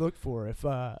should we look for? If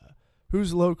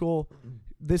who's local?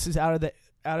 This is out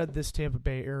of this Tampa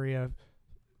Bay area.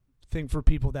 Think for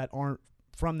people that aren't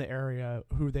from the area,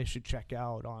 who they should check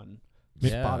out on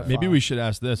Spotify. Maybe we should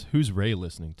ask this: who's Ray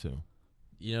listening to?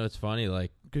 You know, it's funny.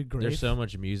 Like, Good Grape. there's so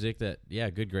much music that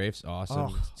Good Grapes, awesome.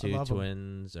 Oh, I love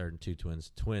 'em.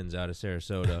 twins out of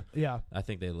Sarasota. Yeah. I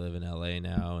think they live in LA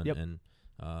now, and, Yep. and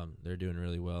they're doing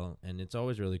really well. And it's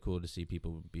always really cool to see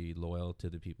people be loyal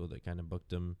to the people that kind of booked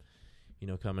them, you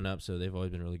know, coming up. So they've always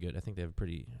been really good. I think they have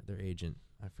their agent,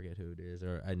 I forget who it is,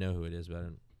 or I know who it is, but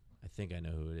I think I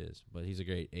know who it is. But he's a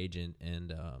great agent,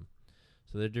 and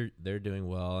so they're doing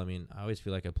well. I mean, I always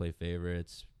feel like I play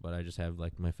favorites, but I just have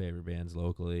like my favorite bands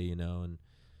locally, you know, and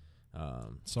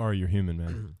Sorry, you're human,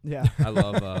 man. Yeah. I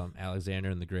love Alexander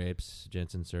and the Grapes,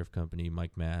 Jensen Surf Company.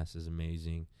 Mike Mass is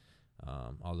amazing.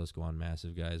 All those Go On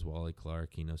Massive guys, Wally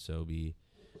Clark, Kino Sobe.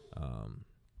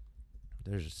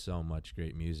 There's just so much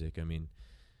great music. I mean,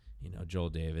 you know, Joel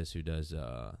Davis, who does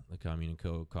the Commune &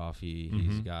 Co. Coffee,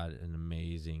 he's got an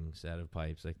amazing set of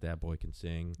pipes. Like, that boy can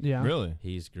sing. Yeah. Really?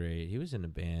 He's great. He was in a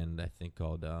band, I think,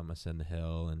 called Ascend the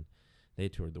Hill, and they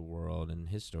toured the world, and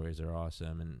his stories are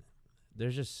awesome. And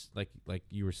there's just, like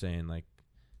you were saying, like,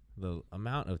 the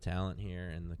amount of talent here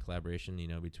and the collaboration, you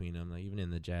know, between them, like, even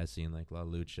in the jazz scene, like La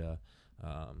Lucha,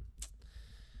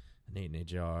 Nate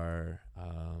Najar,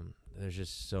 there's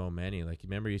just so many. Like, you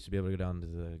remember you used to be able to go down to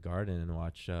the Garden and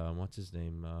watch, what's his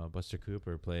name, Buster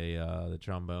Cooper play the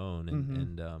trombone.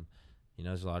 And you know,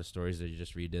 there's a lot of stories that you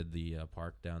just redid the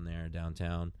park down there,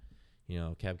 downtown. You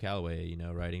know, Cab Calloway, you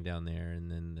know, riding down there. And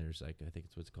then there's, like, I think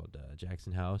it's what's called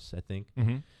Jackson House, I think.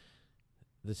 Mm-hmm.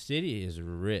 The city is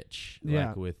rich, Yeah.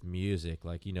 like, with music.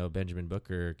 Like, you know, Benjamin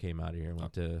Booker came out of here and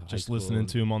went to high Just school, listening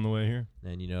to him on the way here.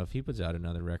 and, you know, if he puts out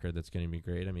another record that's going to be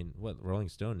great, I mean, what, Rolling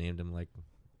Stone named him, like,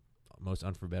 most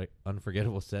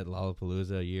unforgettable set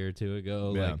Lollapalooza a year or two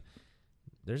ago. Yeah. Like,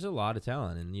 there's a lot of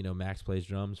talent, and, you know, Max plays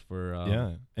drums for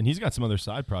Yeah, and he's got some other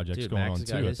side projects dude, going Max on has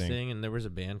too. got I his think. thing, and there was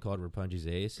a band called Rapunji's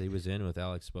Ace. He was in with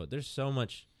Alex Spo. There's so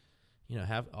much, you know,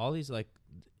 have all these, like,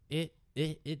 it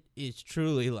is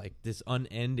truly like this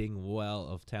unending well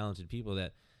of talented people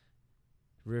that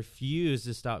refuse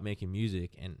to stop making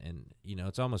music, and you know,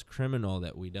 it's almost criminal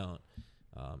that we don't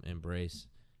embrace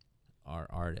our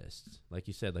artists. Like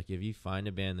you said, like, if you find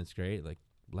a band that's great, like,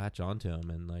 latch onto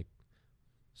them and, like,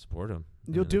 support them.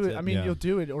 You'll do it. I mean, Yeah. you'll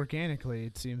do it organically,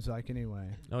 it seems like,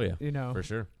 anyway. Oh yeah, You know. for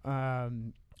sure. I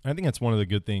think that's one of the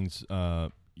good things.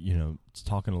 You know, it's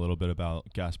talking a little bit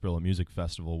about Gasparilla Music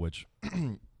Festival, which,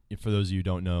 for those of you who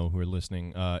don't know who are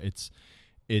listening, it's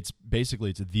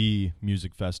basically the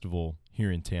music festival here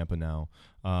in Tampa now,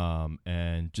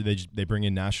 and they bring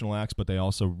in national acts, but they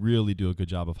also really do a good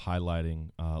job of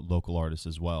highlighting local artists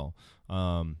as well.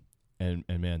 And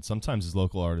man, sometimes these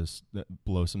local artists that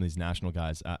blow some of these national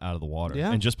guys out of the water.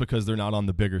 Yeah. And just because they're not on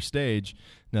the bigger stage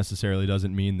necessarily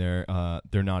doesn't mean they're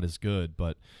not as good.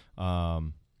 But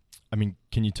I mean,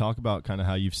 can you talk about kind of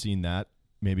how you've seen that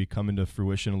maybe come into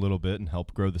fruition a little bit and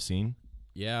help grow the scene?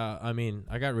 Yeah, I mean,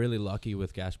 I got really lucky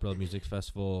with Gasparilla Music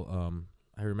Festival.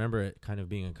 I remember it kind of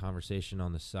being a conversation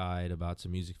on the side about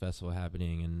some music festival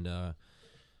happening, and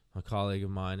a colleague of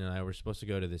mine and I were supposed to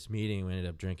go to this meeting. We ended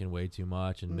up drinking way too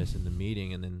much and missing the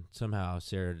meeting, and then somehow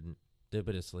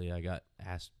serendipitously I got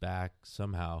asked back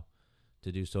somehow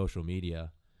to do social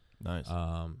media. Nice.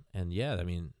 And yeah, I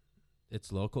mean,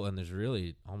 it's local, and there's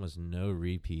really almost no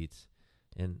repeats.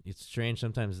 And it's strange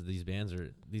sometimes these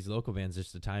local bands,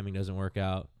 just the timing doesn't work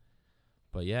out.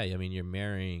 But yeah, I mean, you're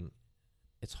marrying.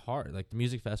 It's hard. Like, the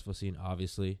music festival scene,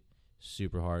 obviously,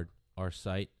 super hard. Our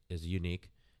site is unique.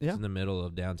 Yeah. It's in the middle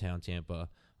of downtown Tampa.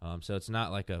 So it's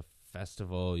not like a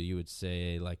festival, you would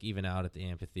say, like, even out at the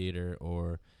amphitheater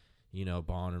or, you know,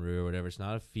 Bonnaroo or whatever. It's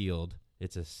not a field.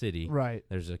 It's a city. Right.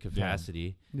 There's a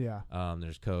capacity. Yeah.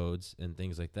 There's codes and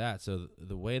things like that. So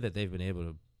the way that they've been able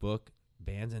to book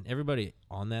bands, and everybody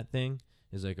on that thing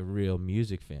is like a real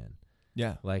music fan.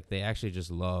 Yeah. Like, they actually just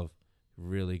love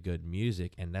really good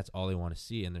music, and that's all they want to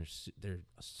see. And they're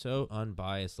so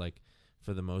unbiased. Like,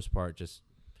 for the most part, just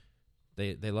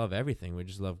they love everything. We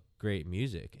just love great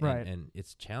music. Right. And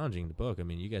it's challenging to book. I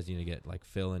mean, you guys need to get, like,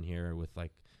 Phil in here with,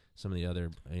 like, some of the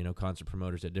other, you know, concert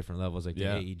promoters at different levels, like the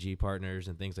AEG partners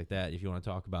and things like that, if you want to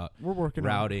talk about We're working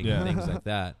routing on and things like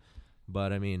that.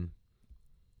 But I mean,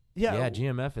 Yeah.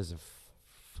 GMF is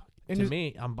And to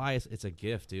me, I'm biased. It's a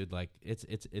gift, dude. Like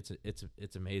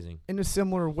it's amazing. in a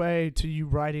similar way to you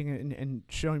writing and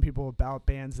showing people about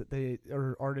bands that they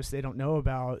or artists they don't know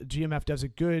about, GMF does a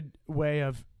good way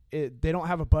of it. They don't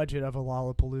have a budget of a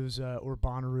Lollapalooza or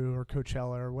Bonnaroo or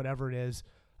Coachella or whatever it is,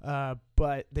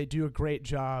 but they do a great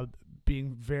job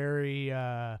being very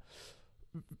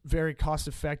very cost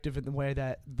effective in the way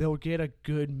that they'll get a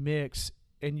good mix.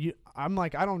 And I'm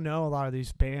like, I don't know a lot of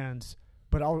these bands,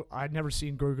 but I'd never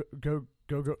seen Go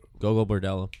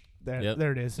Bordello.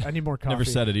 There it is. I need more coffee. Never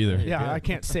said it either. Yeah, I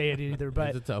can't say it either, but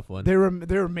It's a tough one.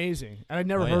 they're amazing. And I'd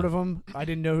never Oh, heard yeah. of them. I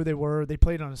didn't know who they were. They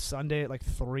played on a Sunday at like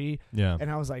 3, Yeah.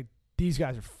 and I was like, these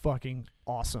guys are fucking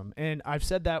awesome. And I've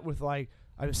said that with like,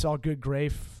 I saw Good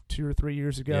Grafe 2 or 3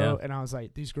 years ago, Yeah. and I was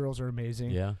like, these girls are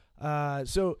amazing. Yeah.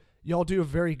 So y'all do a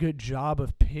very good job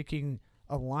of picking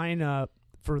a lineup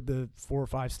for the 4 or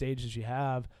 5 stages you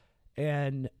have,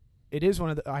 and it is one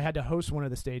of the. I had to host one of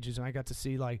the stages, and I got to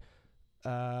see like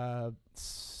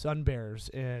Sun Bears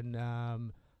and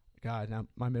God, now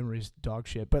my memory's dog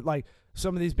shit. But like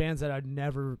some of these bands that I'd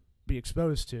never be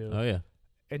exposed to, Oh yeah.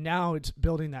 and now it's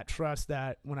building that trust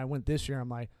that when I went this year, I'm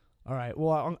like, all right,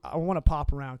 well, I want to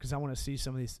pop around because I want to see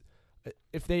some of these.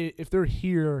 If they're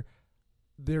here,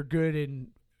 they're good in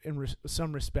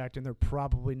some respect, and they're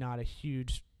probably not a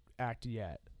huge act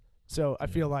yet. So I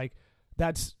feel like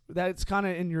that's kind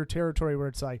of in your territory where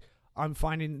it's like I'm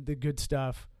finding the good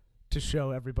stuff to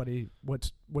show everybody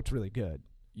what's really good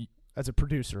as a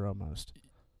producer almost.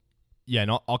 Yeah,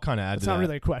 and I'll kind of add It's to not that.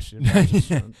 really a question. I just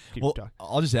wanna keep Well, talking.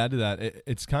 I'll just add to that.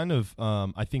 It's kind of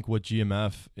I think what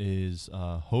GMF is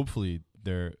hopefully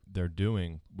they're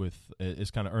doing with is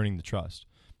kind of earning the trust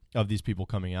of these people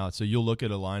coming out. So you'll look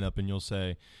at a lineup and you'll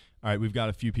say, all right, we've got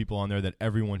a few people on there that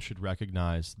everyone should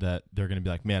recognize that they're going to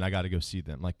be like, man, I got to go see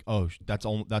them. Like, oh, that's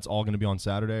all going to be on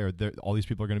Saturday, or all these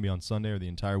people are going to be on Sunday or the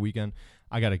entire weekend.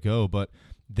 I got to go. But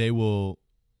they will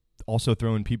also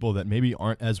throw in people that maybe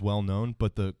aren't as well known,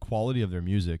 but the quality of their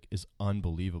music is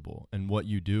unbelievable. And what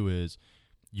you do is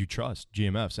you trust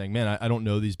GMF saying, man, I don't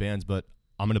know these bands, but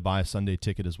I'm going to buy a Sunday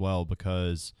ticket as well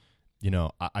because,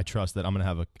 I trust that I'm going to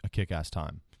have a kick-ass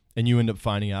time. And you end up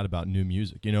finding out about new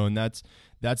music, and that's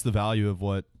the value of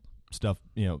what stuff,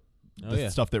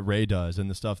 stuff that Ray does, and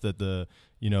the stuff that the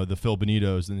Phil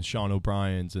Benitos and the Sean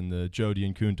O'Briens and the Joe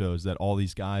D'Ancuntos, that all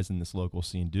these guys in this local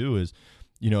scene do is,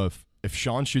 if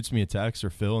Sean shoots me a text or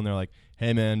Phil and they're like,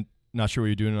 hey man, not sure what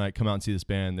you're doing tonight, come out and see this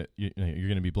band that you're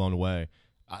going to be blown away.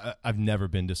 I've never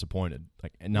been disappointed,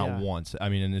 like not once. I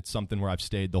mean, and it's something where I've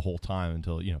stayed the whole time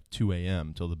until 2 a.m.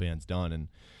 until the band's done, and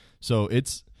so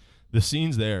the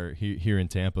scene's there here in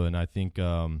Tampa, and I think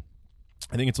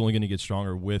it's only going to get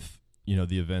stronger with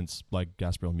the events like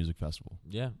Gasparilla Music Festival.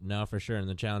 Yeah, no, for sure. And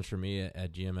the challenge for me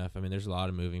at GMF, I mean, there's a lot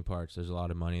of moving parts. There's a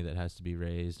lot of money that has to be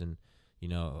raised, and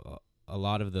a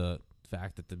lot of the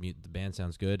fact that the band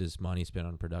sounds good is money spent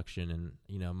on production. And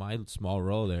my small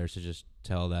role there is to just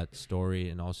tell that story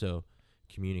and also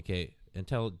communicate and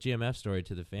tell GMF story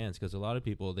to the fans, because a lot of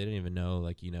people, they didn't even know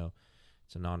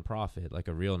it's a nonprofit, like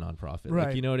a real nonprofit. Right.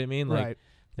 Like, you know what I mean? Like, Right.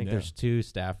 I think there's 2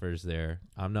 staffers there.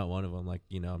 I'm not one of them. Like,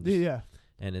 I'm just, Yeah.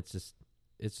 and it's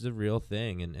a real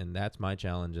thing. And that's my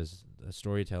challenge as a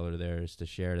storyteller there, is to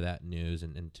share that news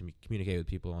and to communicate with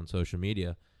people on social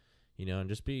media, and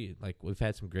just be like, we've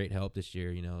had some great help this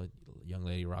year. Young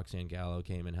lady Roxanne Gallo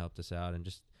came and helped us out, and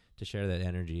just to share that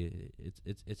energy.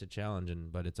 It's a challenge,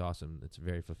 but it's awesome. It's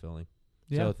very fulfilling.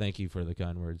 Yeah. So thank you for the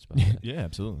kind words. About that. Yeah,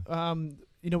 absolutely.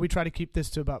 We try to keep this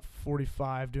to about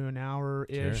 45 to an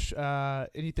hour-ish. Sure.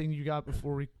 Anything you got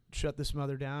before we shut this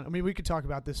mother down? I mean, we could talk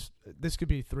about this. This could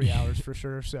be 3 hours for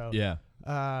sure. So, Yeah.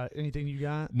 Anything you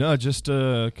got? No, just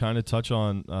to kind of touch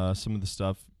on some of the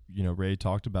stuff Ray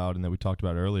talked about and that we talked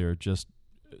about earlier. Just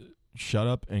shut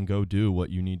up and go do what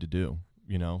you need to do.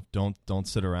 Don't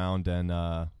sit around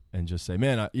and just say,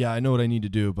 man, I know what I need to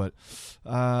do, but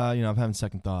I'm having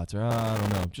second thoughts, or I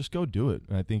don't know. Just go do it,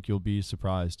 and I think you'll be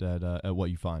surprised at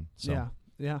what you find. So.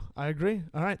 Yeah, I agree.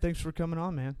 All right, thanks for coming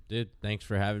on, man. Dude, thanks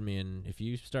for having me. And if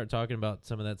you start talking about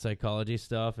some of that psychology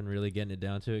stuff and really getting it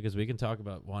down to it, because we can talk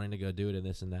about wanting to go do it and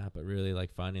this and that, but really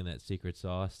like finding that secret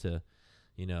sauce to,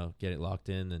 get it locked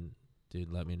in, then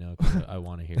dude, let me know, 'cause I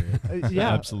want to hear it.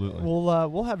 Yeah, Absolutely.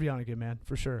 We'll have you on again, man,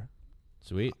 for sure.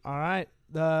 Sweet. All right.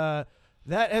 That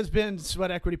has been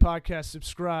Sweat Equity Podcast.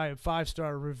 Subscribe,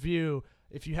 5-star review.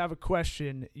 If you have a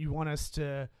question you want us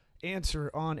to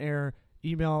answer on air,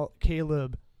 email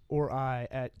Caleb or I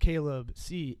at Caleb,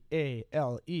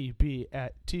 CALEB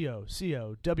at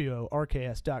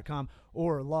TOCOWORKS.com,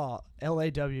 or LAW,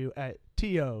 LAW at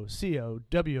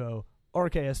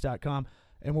TOCOWORKS.com,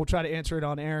 and we'll try to answer it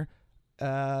on air.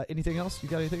 Anything else? You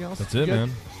got anything else? That's You it, good?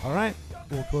 man. All right.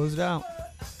 We'll close it out.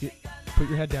 Put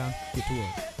your head down. Get to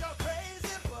work.